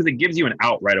 It's nice because it gives you an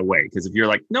out right away. Because if you're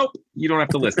like, nope, you don't have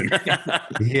to listen.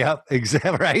 Yep,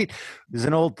 exactly right. There's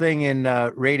an old thing in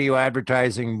radio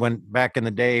advertising when back in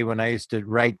the day when I used to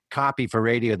write copy for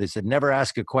radio. They said never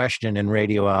ask a question in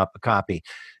radio copy,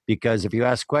 because if you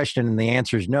ask a question and the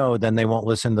answer is no, then they won't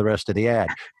listen to the rest of the ad.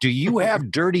 Do you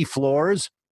have dirty floors?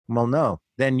 Well, no.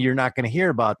 Then you're not going to hear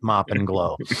about Mop and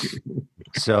Glow.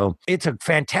 So it's a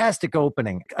fantastic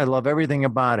opening. I love everything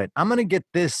about it. I'm going to get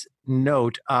this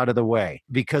note out of the way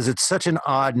because it's such an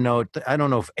odd note that I don't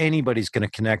know if anybody's going to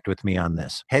connect with me on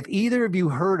this. Have either of you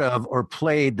heard of or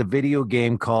played the video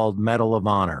game called Medal of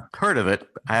Honor? Heard of it.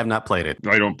 I have not played it.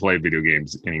 I don't play video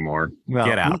games anymore. Well,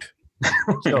 Get out.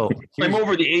 So I'm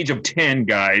over the age of 10,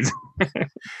 guys.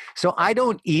 So I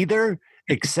don't either,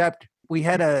 except we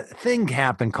had a thing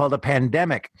happen called a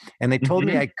pandemic, and they told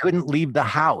me I couldn't leave the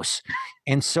house.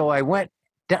 And so I went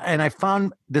and I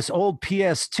found this old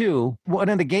PS2. One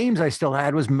of the games I still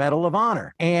had was Medal of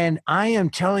Honor. And I am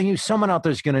telling you, someone out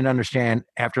there is going to understand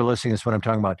after listening to this what I'm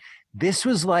talking about. This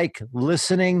was like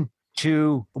listening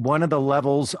to one of the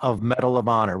levels of Medal of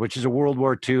Honor, which is a World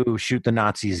War II shoot the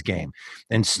Nazis game,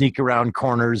 and sneak around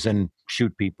corners and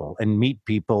shoot people and meet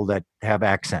people that have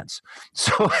accents.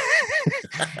 So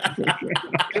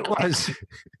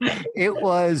it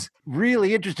was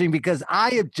really interesting because I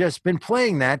have just been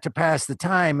playing that to pass the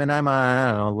time, and I'm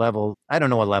on, I don't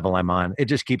know what level I'm on. It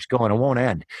just keeps going. It won't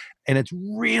end. And it's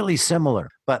really similar.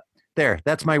 But there,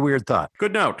 that's my weird thought.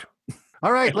 Good note.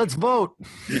 All right, let's vote.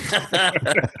 I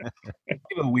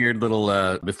have a weird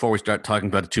little, before we start talking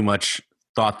about it too much,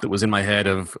 thought that was in my head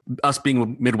of us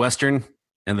being Midwestern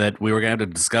and that we were going to have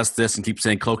to discuss this and keep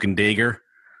saying cloak and dagger.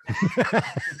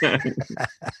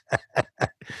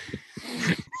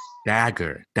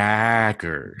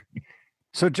 Dagger.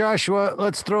 So, Joshua,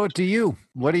 let's throw it to you.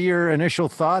 What are your initial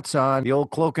thoughts on the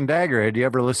old Cloak and Dagger? Had you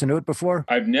ever listened to it before?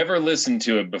 I've never listened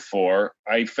to it before.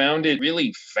 I found it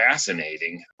really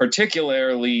fascinating,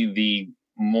 particularly the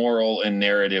moral and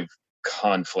narrative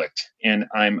conflict. And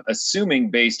I'm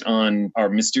assuming, based on our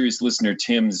mysterious listener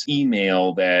Tim's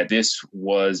email, that this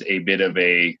was a bit of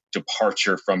a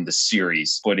departure from the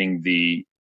series, putting the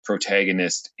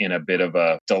protagonist in a bit of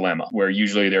a dilemma where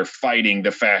usually they're fighting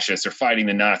the fascists or fighting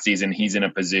the Nazis, and he's in a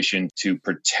position to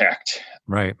protect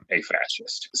a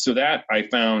fascist. So that I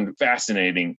found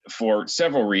fascinating for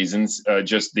several reasons,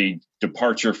 just the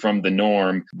departure from the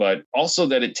norm, but also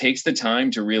that it takes the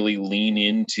time to really lean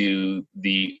into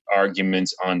the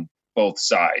arguments on both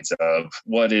sides of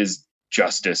what is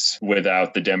justice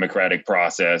without the democratic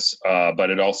process. But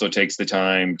it also takes the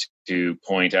time to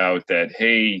point out that,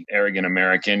 hey, arrogant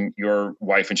American, your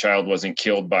wife and child wasn't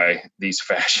killed by these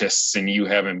fascists and you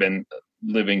haven't been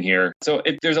living here. So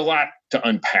there's a lot to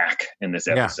unpack in this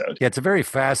episode. Yeah, it's a very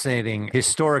fascinating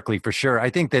historically, for sure. I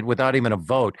think that without even a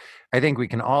vote, I think we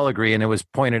can all agree, and it was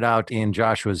pointed out in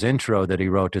Joshua's intro that he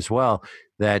wrote as well,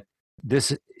 that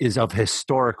this is of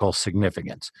historical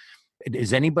significance.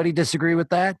 Does anybody disagree with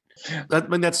that? I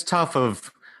mean, that's tough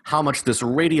of how much this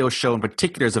radio show in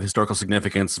particular is of historical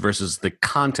significance versus the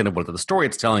content of what the story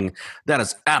it's telling. That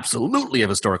is absolutely of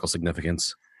historical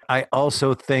significance. I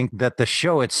also think that the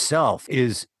show itself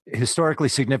is historically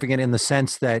significant in the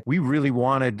sense that we really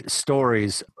wanted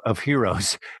stories of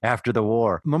heroes after the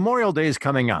war. Memorial Day is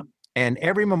coming up, and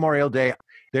every Memorial Day,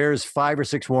 there's 5 or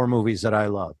 6 war movies that I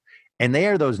love. And they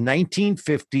are those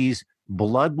 1950s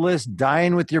bloodless,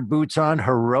 dying with your boots on,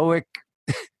 heroic.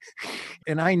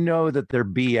 And I know that they're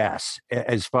BS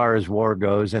as far as war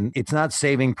goes, and it's not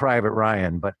Saving Private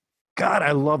Ryan, but God,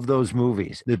 I love those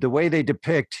movies. The way they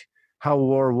depict how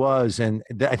war was, and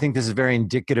I think this is very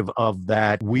indicative of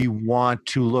that. We want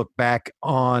to look back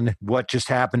on what just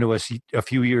happened to us a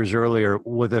few years earlier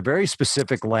with a very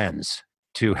specific lens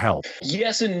to help.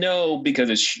 Yes and no,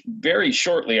 because it's very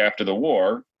shortly after the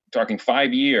war. Talking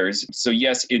 5 years. So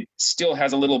yes, it still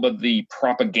has a little bit of the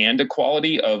propaganda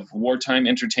quality of wartime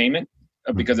entertainment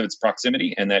because of its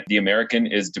proximity, and that the American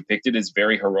is depicted as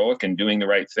very heroic and doing the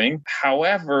right thing.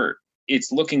 However,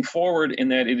 it's looking forward in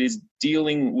that it is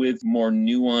dealing with more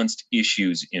nuanced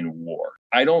issues in war.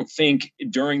 I don't think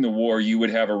during the war you would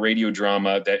have a radio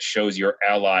drama that shows your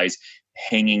allies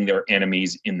hanging their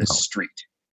enemies in the street.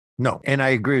 No, and I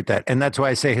agree with that. And that's why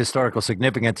I say historical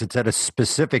significance. It's at a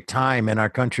specific time in our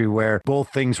country where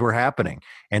both things were happening.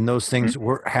 And those things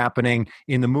were happening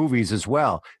in the movies as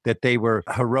well, that they were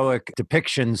heroic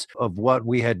depictions of what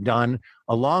we had done,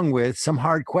 along with some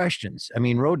hard questions. I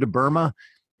mean, Road to Burma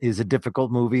is a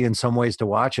difficult movie in some ways to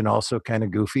watch, and also kind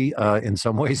of goofy in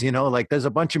some ways, like there's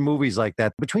a bunch of movies like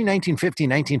that. Between 1950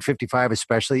 and 1955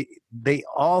 especially, they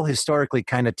all historically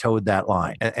kind of towed that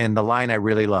line. And the line I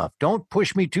really love: don't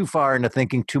push me too far into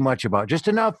thinking too much about, just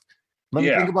enough. Let me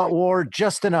think about war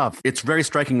just enough. It's very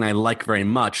striking, and I like very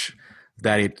much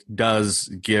that it does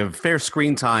give fair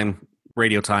screen time,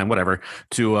 radio time, whatever,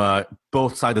 to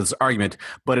both sides of this argument,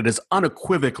 but it is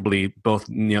unequivocally both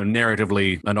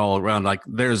narratively and all around, like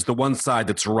there's the one side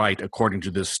that's right according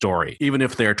to this story, even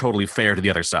if they're totally fair to the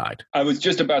other side. I was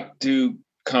just about to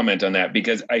comment on that,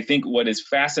 because I think what is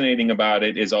fascinating about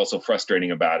it is also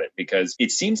frustrating about it, because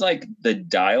it seems like the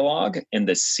dialogue and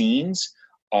the scenes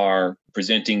are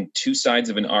presenting two sides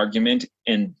of an argument,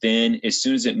 and then as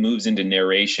soon as it moves into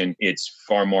narration, it's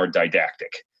far more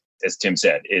didactic. As Tim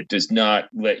said, it does not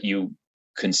let you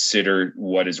consider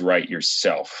what is right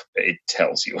yourself. It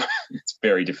tells you. It's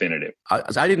very definitive. I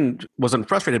wasn't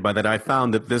frustrated by that. I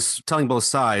found that this telling both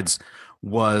sides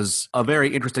was a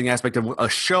very interesting aspect of a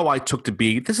show I took to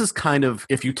be, this is kind of,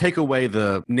 if you take away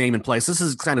the name and place, this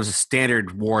is kind of a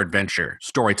standard war adventure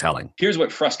storytelling. Here's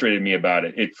what frustrated me about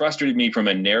it. It frustrated me from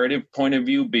a narrative point of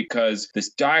view because this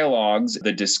dialogues,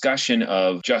 the discussion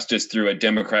of justice through a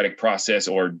democratic process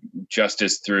or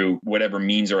justice through whatever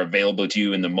means are available to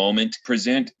you in the moment,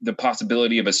 present the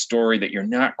possibility of a story that you're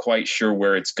not quite sure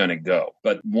where it's going to go.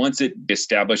 But once it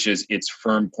establishes its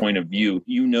firm point of view,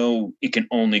 you know it can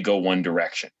only go one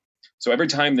direction. So every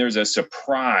time there's a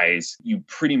surprise, you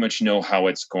pretty much know how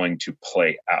it's going to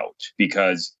play out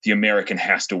because the American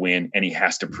has to win and he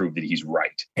has to prove that he's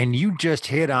right. And you just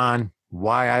hit on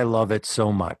why I love it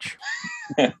so much.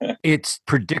 It's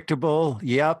predictable,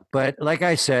 yep. But like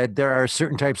I said, there are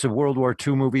certain types of World War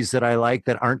II movies that I like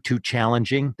that aren't too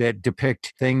challenging, that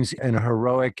depict things in a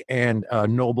heroic and a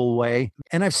noble way.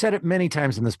 And I've said it many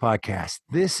times in this podcast.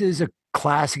 This is a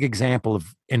classic example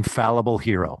of infallible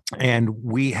hero. And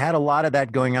we had a lot of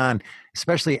that going on,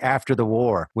 especially after the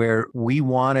war, where we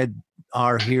wanted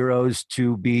our heroes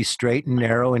to be straight and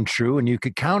narrow and true, and you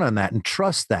could count on that and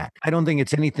trust that. I don't think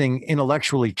it's anything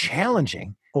intellectually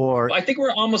challenging. Or I think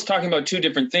we're almost talking about two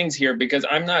different things here, because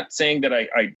I'm not saying that I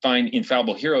find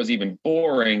infallible heroes even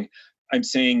boring. I'm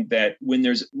saying that when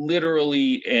there's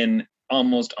literally an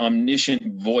almost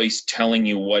omniscient voice telling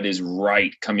you what is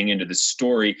right coming into the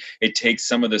story, it takes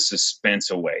some of the suspense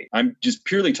away. I'm just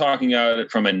purely talking about it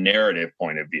from a narrative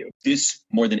point of view. This,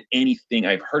 more than anything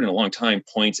I've heard in a long time,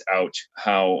 points out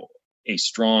how a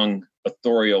strong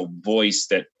authorial voice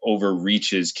that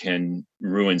overreaches can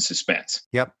ruin suspense.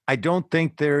 Yep. I don't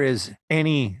think there is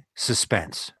any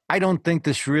suspense. I don't think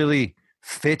this really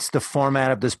fits the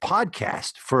format of this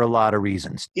podcast for a lot of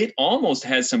reasons. It almost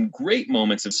has some great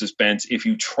moments of suspense if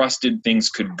you trusted things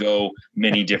could go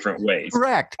many different ways.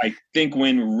 Correct. I think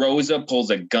when Rosa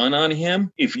pulls a gun on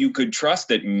him, if you could trust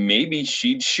that maybe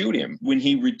she'd shoot him. When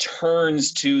he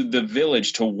returns to the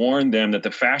village to warn them that the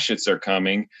fascists are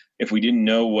coming, if we didn't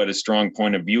know what a strong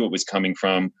point of view it was coming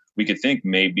from, we could think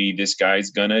maybe this guy's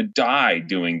gonna die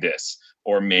doing this.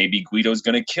 Or maybe Guido's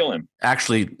going to kill him.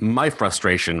 Actually, my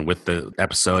frustration with the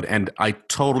episode, and I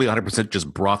totally 100%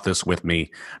 just brought this with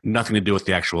me, nothing to do with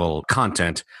the actual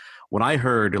content. When I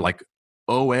heard like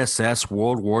OSS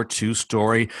World War II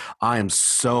story, I am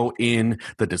so in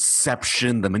the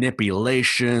deception, the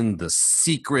manipulation, the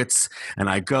secrets, and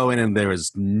I go in and there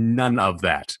is none of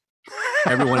that.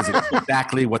 Everyone is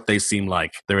exactly what they seem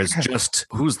like. There is just,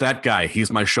 who's that guy?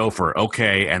 He's my chauffeur.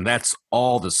 Okay, and that's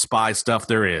all the spy stuff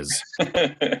there is.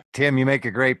 Tim, you make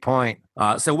a great point.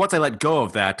 So once I let go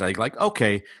of that, I like,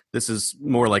 okay, this is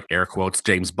more like air quotes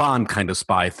James Bond kind of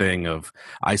spy thing of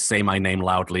I say my name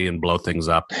loudly and blow things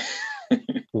up.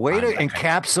 Way to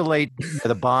encapsulate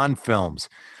the Bond films.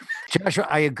 Joshua,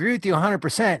 I agree with you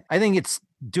 100%. I think it's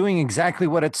doing exactly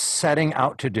what it's setting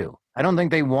out to do. I don't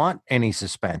think they want any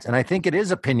suspense. And I think it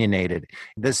is opinionated.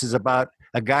 This is about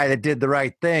a guy that did the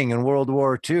right thing in World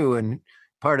War II and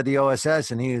part of the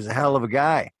OSS, and he was a hell of a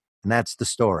guy. And that's the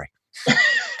story.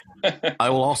 I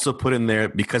will also put in there,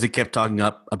 because he kept talking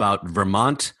about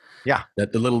Vermont, yeah,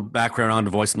 that the little background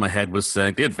voice in my head was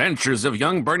saying, the adventures of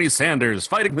young Bernie Sanders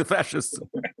fighting the fascists.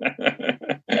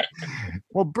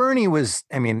 Well, Bernie was,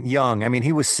 young.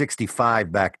 He was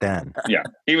 65 back then. Yeah,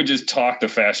 he would just talk the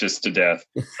fascists to death.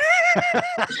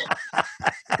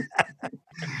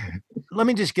 Let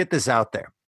me just get this out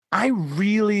there. I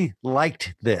really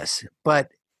liked this,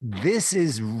 but this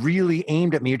is really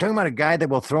aimed at me. You're talking about a guy that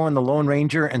will throw in the Lone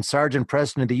Ranger and Sergeant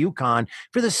Preston of the Yukon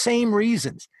for the same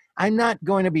reasons. I'm not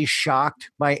going to be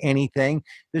shocked by anything.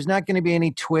 There's not going to be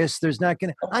any twists.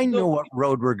 I know what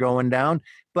road we're going down,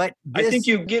 but I think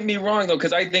you get me wrong, though,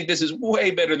 because I think this is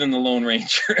way better than the Lone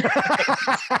Ranger.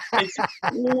 It's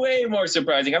way more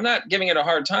surprising. I'm not giving it a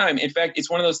hard time. In fact,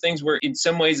 it's one of those things where in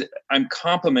some ways I'm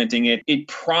complimenting it. It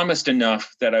promised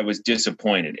enough that I was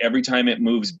disappointed. Every time it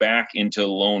moves back into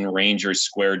Lone Ranger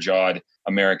square-jawed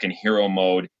American hero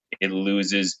mode, it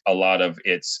loses a lot of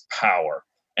its power.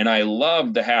 And I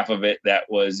loved the half of it that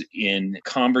was in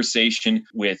conversation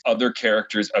with other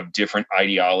characters of different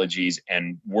ideologies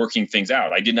and working things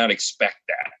out. I did not expect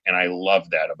that. And I love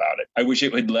that about it. I wish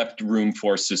it had left room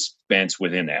for suspense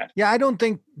within that. Yeah, I don't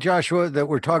think, Joshua, that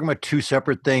we're talking about two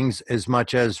separate things as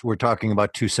much as we're talking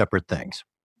about two separate things.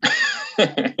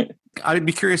 I'd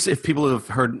be curious if people have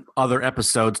heard other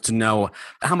episodes to know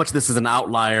how much this is an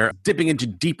outlier, dipping into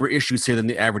deeper issues here than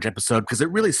the average episode, because it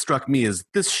really struck me as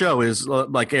this show is,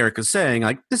 like Eric is saying,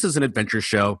 like this is an adventure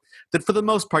show that for the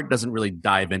most part doesn't really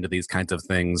dive into these kinds of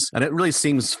things. And it really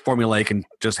seems formulaic and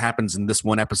just happens in this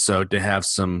one episode to have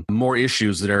some more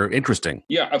issues that are interesting.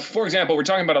 Yeah, for example, we're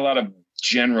talking about a lot of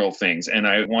general things. And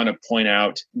I want to point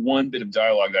out one bit of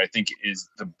dialogue that I think is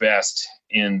the best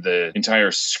in the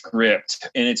entire script.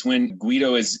 And it's when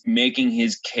Guido is making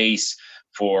his case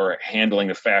for handling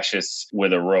the fascists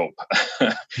with a rope.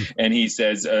 And he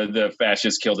says the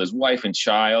fascists killed his wife and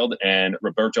child. And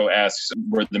Roberto asks,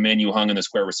 were the men you hung in the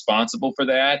square responsible for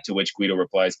that? To which Guido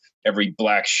replies, every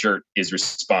black shirt is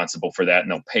responsible for that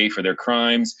and they'll pay for their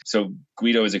crimes. So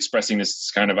Guido is expressing this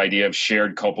kind of idea of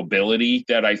shared culpability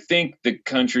that I think the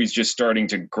country's just starting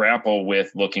to grapple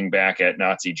with, looking back at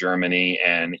Nazi Germany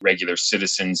and regular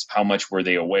citizens. How much were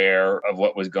they aware of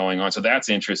what was going on? So that's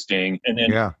interesting. And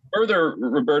then further,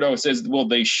 Roberto says, well,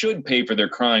 they should pay for their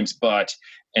crimes, but,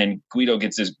 and Guido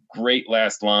gets this great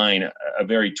last line, a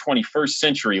very 21st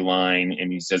century line,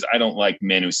 and he says, I don't like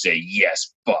men who say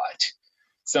yes, but.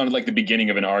 Sounded like the beginning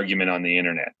of an argument on the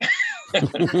internet.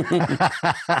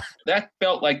 That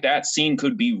felt like that scene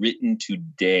could be written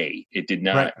today. It did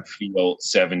not feel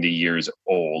 70 years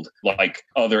old like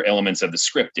other elements of the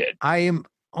script did. I am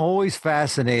always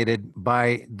fascinated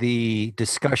by the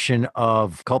discussion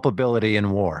of culpability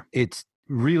in war. It's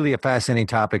really a fascinating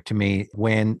topic to me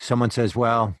when someone says,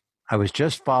 well, I was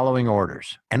just following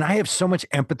orders. And I have so much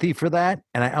empathy for that.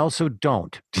 And I also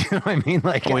don't. Do you know what I mean?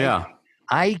 Like,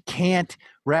 I can't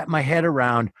wrap my head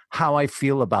around how I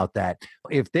feel about that.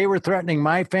 If they were threatening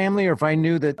my family, or if I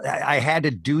knew that I had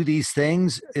to do these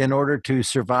things in order to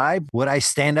survive, would I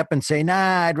stand up and say,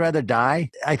 nah, I'd rather die?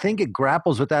 I think it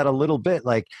grapples with that a little bit.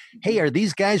 Like, hey, are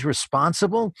these guys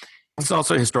responsible? It's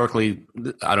also historically,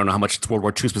 I don't know how much it's World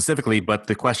War II specifically, but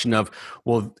the question of,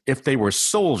 well, if they were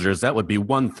soldiers, that would be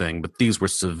one thing, but these were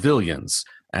civilians.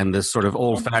 And this sort of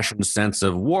old-fashioned sense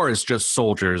of war is just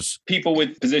soldiers. People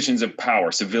with positions of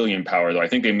power, civilian power, though. I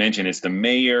think they mentioned it's the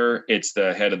mayor, it's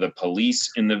the head of the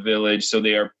police in the village. So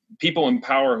they are people in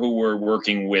power who were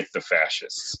working with the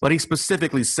fascists. But he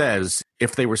specifically says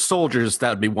if they were soldiers, that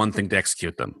would be one thing to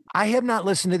execute them. I have not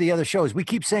listened to the other shows. We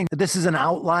keep saying that this is an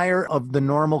outlier of the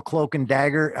normal Cloak and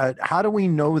Dagger. How do we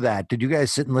know that? Did you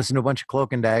guys sit and listen to a bunch of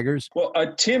Cloak and Daggers? Well,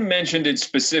 Tim mentioned it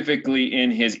specifically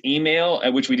in his email,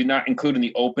 which we did not include in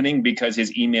the opening because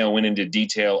his email went into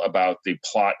detail about the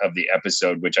plot of the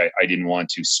episode, which I didn't want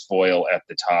to spoil at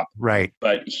the top. Right.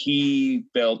 But he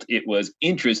felt it was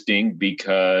interesting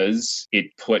because it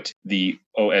put the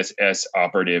OSS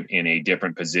operative in a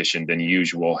different position than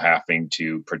usual, having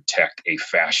to protect a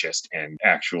fascist and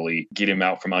actually get him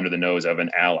out from under the nose of an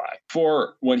ally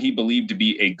for what he believed to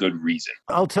be a good reason.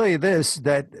 I'll tell you this,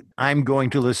 that I'm going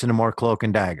to listen to more Cloak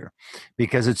and Dagger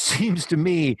because it seems to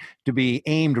me to be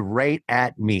aimed right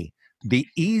at me. The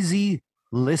easy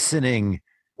listening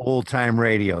old-time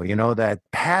radio, you know, that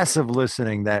passive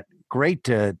listening, that great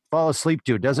to fall asleep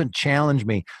to. It doesn't challenge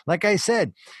me. Like I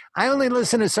said, I only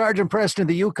listen to Sergeant Preston of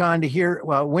the Yukon to hear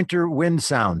winter wind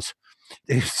sounds.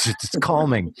 It's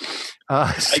calming.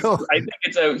 I think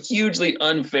it's a hugely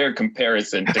unfair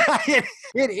comparison.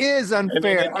 It is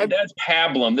unfair. I mean, that's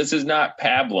pablum. This is not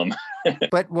pablum.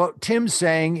 But what Tim's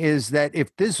saying is that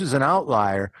if this was an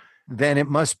outlier, then it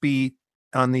must be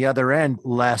on the other end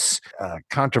less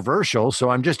controversial.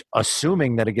 So I'm just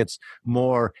assuming that it gets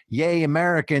more, yay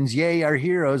Americans, yay our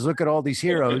heroes, look at all these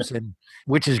heroes, and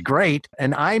which is great.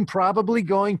 And I'm probably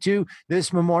going to,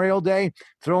 this Memorial Day,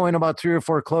 throw in about 3 or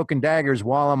 4 Cloak and Daggers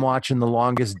while I'm watching The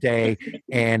Longest Day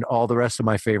and all the rest of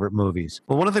my favorite movies.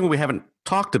 Well, one of the things we haven't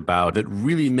talked about that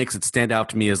really makes it stand out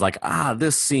to me is like,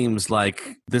 this seems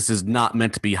like this is not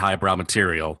meant to be highbrow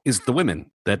material, is the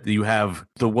women. That you have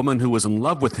the woman who was in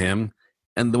love with him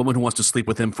and the woman who wants to sleep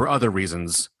with him for other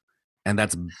reasons. And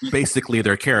that's basically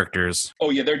their characters. Oh,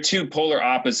 yeah, they're two polar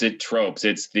opposite tropes.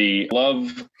 It's the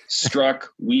love-struck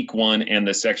weak one and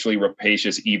the sexually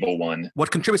rapacious evil one.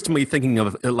 What contributes to me thinking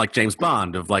of like James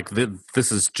Bond, of like,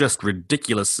 this is just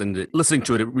ridiculous. And listening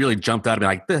to it, it really jumped out at me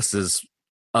like, this is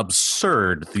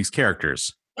absurd, these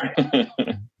characters.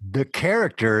 The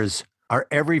characters are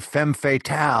every femme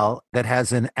fatale that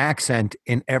has an accent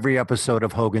in every episode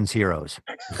of Hogan's Heroes.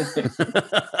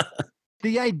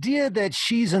 The idea that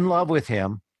she's in love with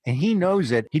him and he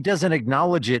knows it, he doesn't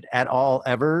acknowledge it at all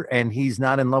ever, and he's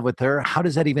not in love with her. How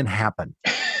does that even happen?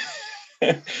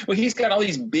 Well, he's got all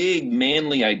these big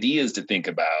manly ideas to think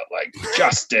about, like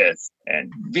justice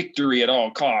and victory at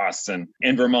all costs and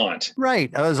Vermont. Right.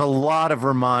 There's a lot of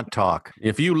Vermont talk.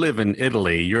 If you live in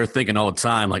Italy, you're thinking all the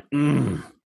time like,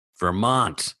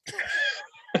 Vermont.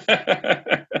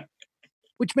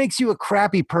 Which makes you a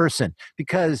crappy person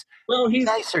because he's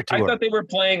nicer to her. I thought they were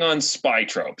playing on spy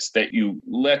tropes, that you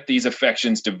let these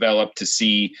affections develop to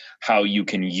see how you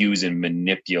can use and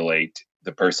manipulate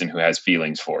the person who has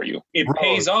feelings for you. It Right.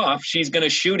 pays off. She's going to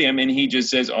shoot him, and he just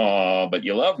says, "Oh, but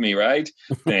you love me, right?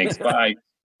 Thanks, bye."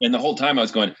 And the whole time I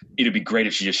was going, it'd be great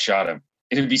if she just shot him.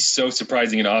 It'd be so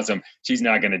surprising and awesome. She's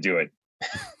not going to do it.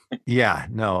 Yeah,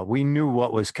 no, we knew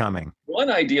what was coming. One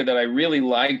idea that I really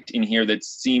liked in here that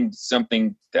seemed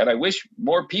something that I wish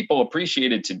more people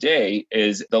appreciated today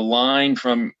is the line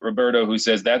from Roberto who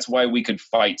says, "That's why we could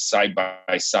fight side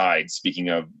by side," speaking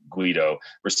of Guido,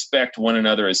 "respect one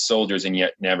another as soldiers and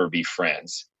yet never be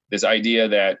friends." This idea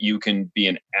that you can be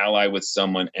an ally with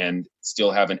someone and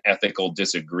still have an ethical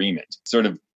disagreement, sort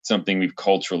of something we've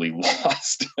culturally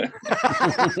lost.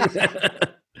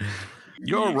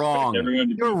 You're wrong.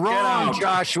 You're wrong,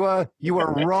 Joshua. You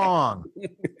are wrong.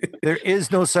 There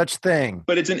is no such thing.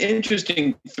 But it's an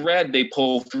interesting thread they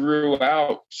pull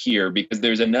throughout here, because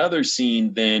there's another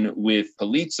scene then with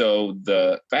Polizzo,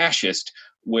 the fascist,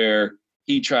 where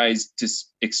he tries to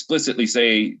explicitly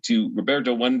say to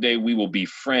Roberto, "One day we will be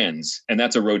friends." And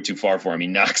that's a road too far for him. He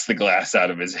knocks the glass out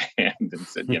of his hand and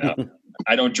said,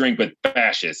 "I don't drink with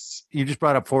fascists." You just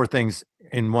brought up 4 things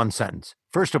in one sentence.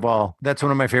 First of all, that's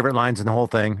one of my favorite lines in the whole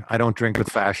thing. I don't drink with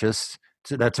fascists.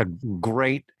 So that's a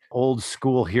great old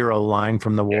school hero line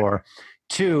from the war.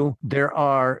 2, there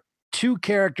are 2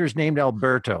 characters named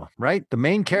Alberto, right? The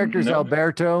main character is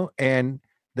Alberto, and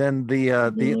then the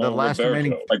last Roberto,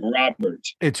 remaining, like Robert.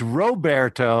 It's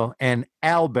Roberto and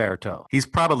Alberto. He's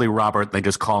probably Robert. They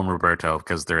just call him Roberto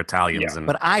because they're Italians. And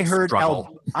But I heard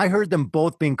struggle. I heard them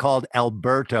both being called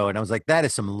Alberto, and I was like, that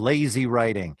is some lazy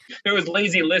writing. It was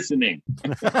lazy listening.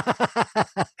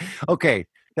 Okay,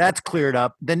 that's cleared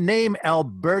up. The name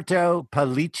Alberto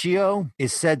Paliccio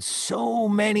is said so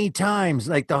many times,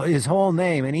 like his whole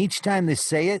name, and each time they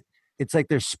say it, it's like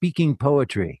they're speaking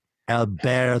poetry.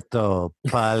 Alberto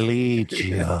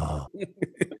Paliccio.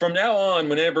 From now on,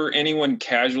 whenever anyone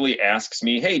casually asks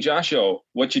me, "Hey, Joshua,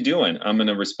 what you doing?" I'm going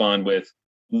to respond with,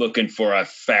 "Looking for a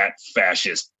fat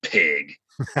fascist pig."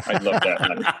 I love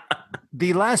that.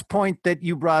 The last point that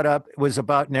you brought up was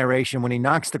about narration. When he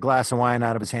knocks the glass of wine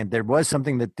out of his hand, there was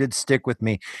something that did stick with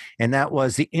me, and that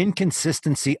was the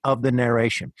inconsistency of the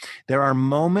narration. There are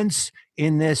moments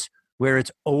in this where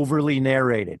it's overly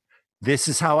narrated. This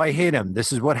is how I hit him.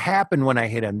 This is what happened when I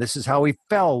hit him. This is how he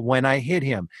fell when I hit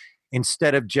him,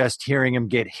 instead of just hearing him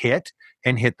get hit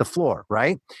and hit the floor,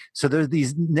 right? So there's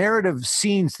these narrative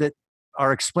scenes that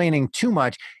are explaining too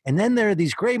much. And then there are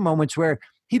these great moments where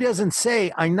he doesn't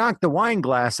say, "I knocked the wine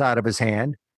glass out of his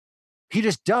hand." He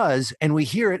just does, and we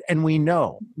hear it and we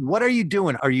know. What are you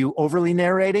doing? Are you overly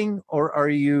narrating, or are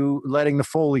you letting the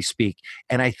Foley speak?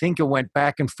 And I think it went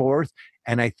back and forth.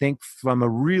 And I think from a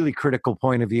really critical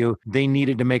point of view, they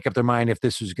needed to make up their mind if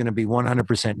this was going to be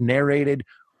 100% narrated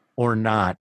or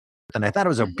not. And I thought it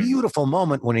was a beautiful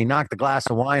moment when he knocked the glass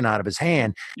of wine out of his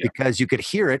hand, because you could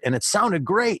hear it and it sounded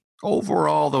great.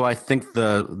 Overall, though, I think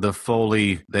the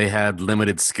Foley, they had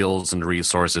limited skills and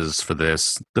resources for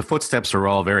this. The footsteps are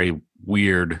all very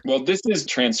weird. Well, this is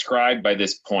transcribed by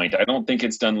this point. I don't think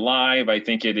it's done live. I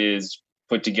think it is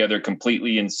put together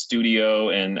completely in studio,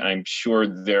 and I'm sure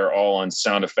they're all on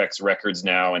sound effects records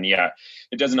now. And yeah,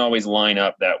 it doesn't always line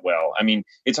up that well. I mean,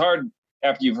 it's hard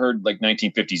after you've heard like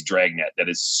 1950s Dragnet that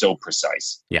is so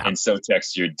precise and so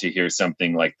textured to hear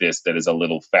something like this that is a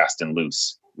little fast and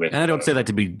loose. And I don't say that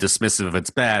to be dismissive if it's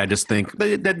bad. I just think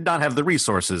they did not have the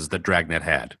resources that Dragnet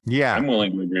had. Yeah. I'm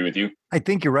willing to agree with you. I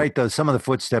think you're right, though. Some of the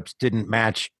footsteps didn't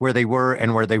match where they were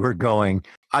and where they were going.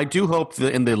 I do hope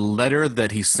that in the letter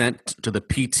that he sent to the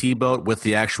PT boat with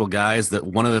the actual guys, that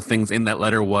one of the things in that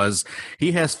letter was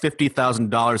he has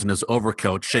 $50,000 in his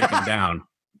overcoat shaking down.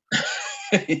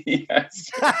 Yes.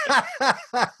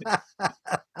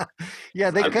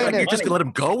 Yeah, they kind of. You're just gonna let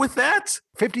him go with that?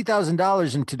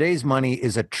 $50,000 in today's money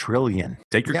is $1 trillion.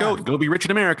 Take your coat, go be rich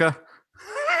in America.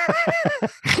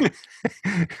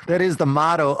 That is the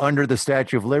motto under the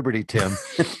Statue of Liberty, Tim.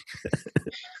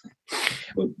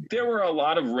 There were a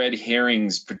lot of red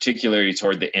herrings, particularly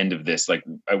toward the end of this. Like,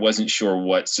 I wasn't sure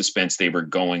what suspense they were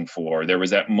going for. There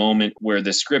was that moment where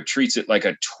the script treats it like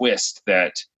a twist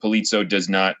that Polizzo does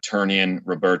not turn in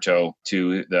Roberto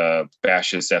to the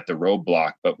fascists at the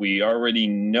roadblock, but we already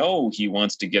know he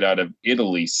wants to get out of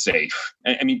Italy safe.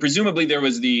 I mean, presumably there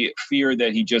was the fear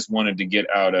that he just wanted to get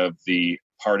out of the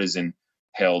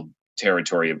partisan-held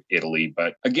territory of Italy.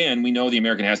 But again, we know the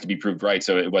American has to be proved right,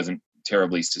 so it wasn't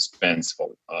terribly suspenseful.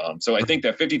 So I think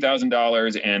that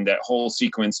 $50,000 and that whole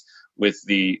sequence with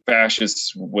the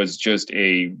fascists was just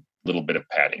a little bit of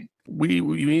padding. We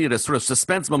needed a sort of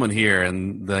suspense moment here,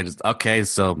 and they just, okay,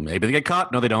 so maybe they get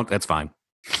caught. No, they don't. That's fine.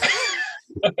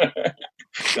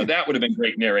 Now that would have been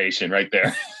great narration right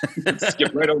there.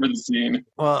 Skip right over the scene.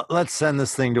 Well, let's send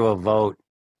this thing to a vote.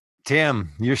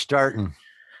 Tim, you're starting.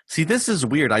 See, this is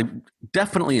weird. I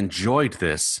definitely enjoyed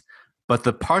this, but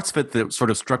the parts of it that sort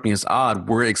of struck me as odd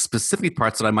were specifically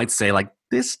parts that I might say, like,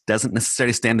 this doesn't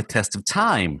necessarily stand the test of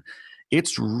time.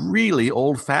 It's really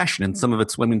old-fashioned in some of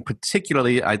its women.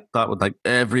 Particularly, I thought with like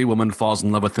every woman falls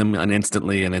in love with him and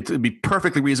instantly, and it'd be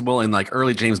perfectly reasonable in like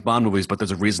early James Bond movies, but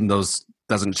there's a reason those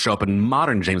doesn't show up in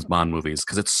modern James Bond movies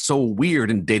because it's so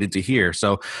weird and dated to hear.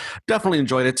 So definitely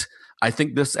enjoyed it. I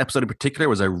think this episode in particular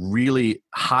was a really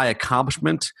high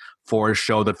accomplishment for a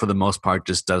show that for the most part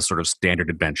just does sort of standard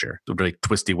adventure. A really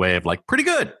twisty way of like, pretty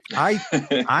good.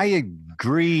 I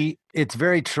agree. It's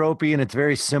very tropey and it's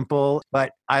very simple,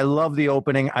 but I love the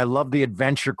opening. I love the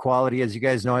adventure quality. As you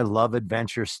guys know, I love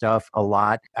adventure stuff a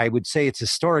lot. I would say it's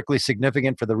historically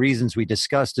significant for the reasons we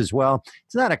discussed as well.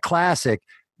 It's not a classic,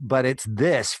 but it's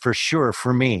this for sure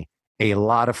for me. A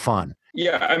lot of fun.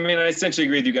 Yeah, I mean, I essentially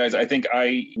agree with you guys. I think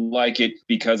I like it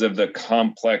because of the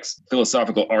complex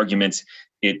philosophical arguments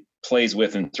it plays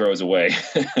with and throws away.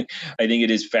 I think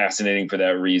it is fascinating for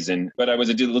that reason. But I was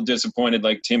a little disappointed,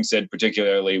 like Tim said,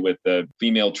 particularly with the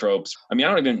female tropes. I mean, I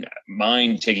don't even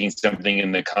mind taking something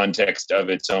in the context of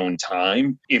its own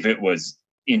time if it was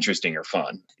interesting or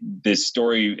fun. The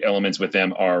story elements with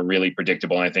them are really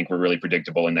predictable, and I think were really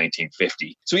predictable in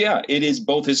 1950. So yeah, it is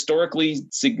both historically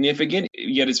significant,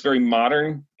 yet it's very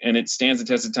modern, and it stands the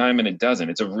test of time, and it doesn't.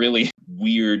 It's a really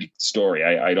weird story.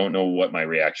 I don't know what my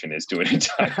reaction is to it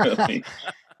entirely.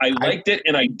 I liked it,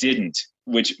 and I didn't,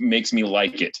 which makes me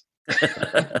like it.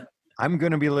 I'm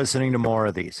going to be listening to more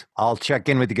of these. I'll check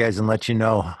in with you guys and let you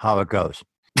know how it goes.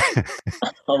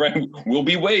 All right, we'll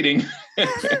be waiting.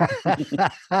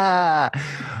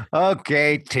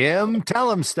 Okay, Tim, tell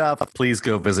him stuff. Please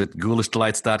go visit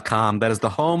ghoulishdelights.com. That is the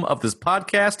home of this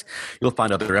podcast. You'll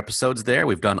find other episodes there.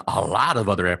 We've done a lot of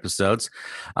other episodes.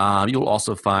 You'll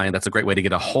also find that's a great way to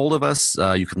get a hold of us.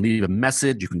 You can leave a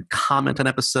message. You can comment on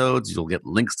episodes. You'll get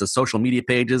links to social media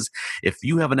pages. If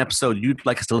you have an episode you'd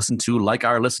like us to listen to, like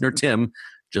our listener, Tim,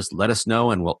 just let us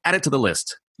know and we'll add it to the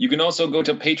list. You can also go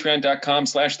to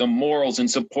patreon.com/themorals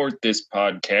and support this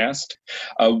podcast.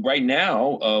 Right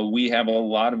now, we have a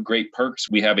lot of great perks.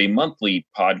 We have a monthly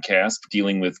podcast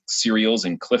dealing with serials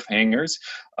and cliffhangers.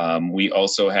 We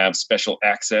also have special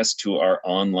access to our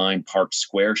online Park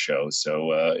Square show.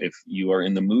 So if you are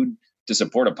in the mood to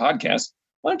support a podcast,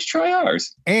 why don't you try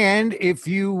ours? And if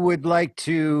you would like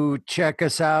to check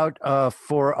us out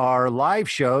for our live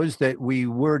shows that we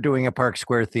were doing at Park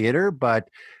Square Theater, but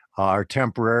are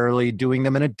temporarily doing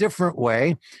them in a different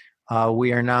way.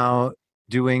 We are now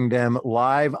doing them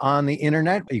live on the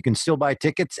internet. You can still buy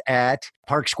tickets at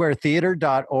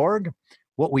parksquaretheater.org.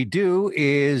 What we do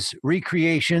is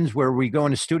recreations where we go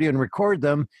in a studio and record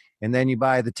them, and then you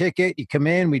buy the ticket, you come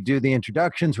in, we do the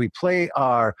introductions, we play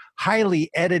our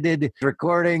highly edited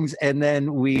recordings, and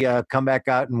then we come back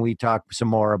out and we talk some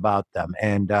more about them.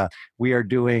 And we are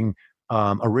doing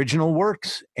original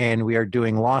works, and we are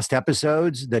doing lost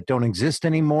episodes that don't exist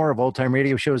anymore of old-time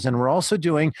radio shows, and we're also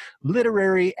doing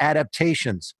literary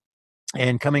adaptations.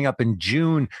 And coming up in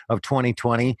June of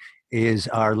 2020 is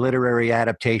our literary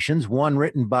adaptations, one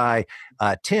written by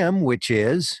Tim, which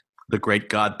is The Great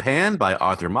God Pan by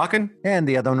Arthur Machen, and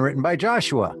the other one written by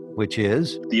Joshua, which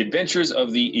is The Adventures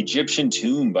of the Egyptian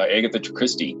Tomb by Agatha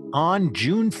Christie, on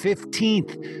June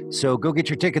 15th. So go get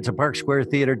your tickets at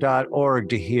parksquaretheater.org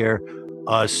to hear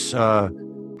us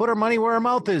put our money where our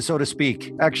mouth is, so to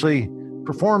speak, actually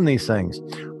perform these things.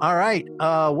 All right,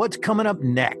 what's coming up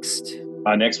next?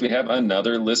 Next, we have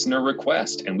another listener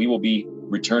request, and we will be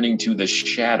returning to The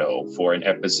Shadow for an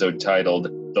episode titled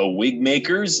The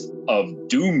Wigmakers of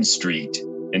Doom Street.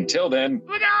 Until then,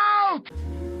 look out!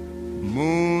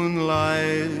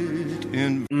 Moonlight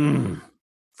in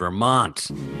Vermont.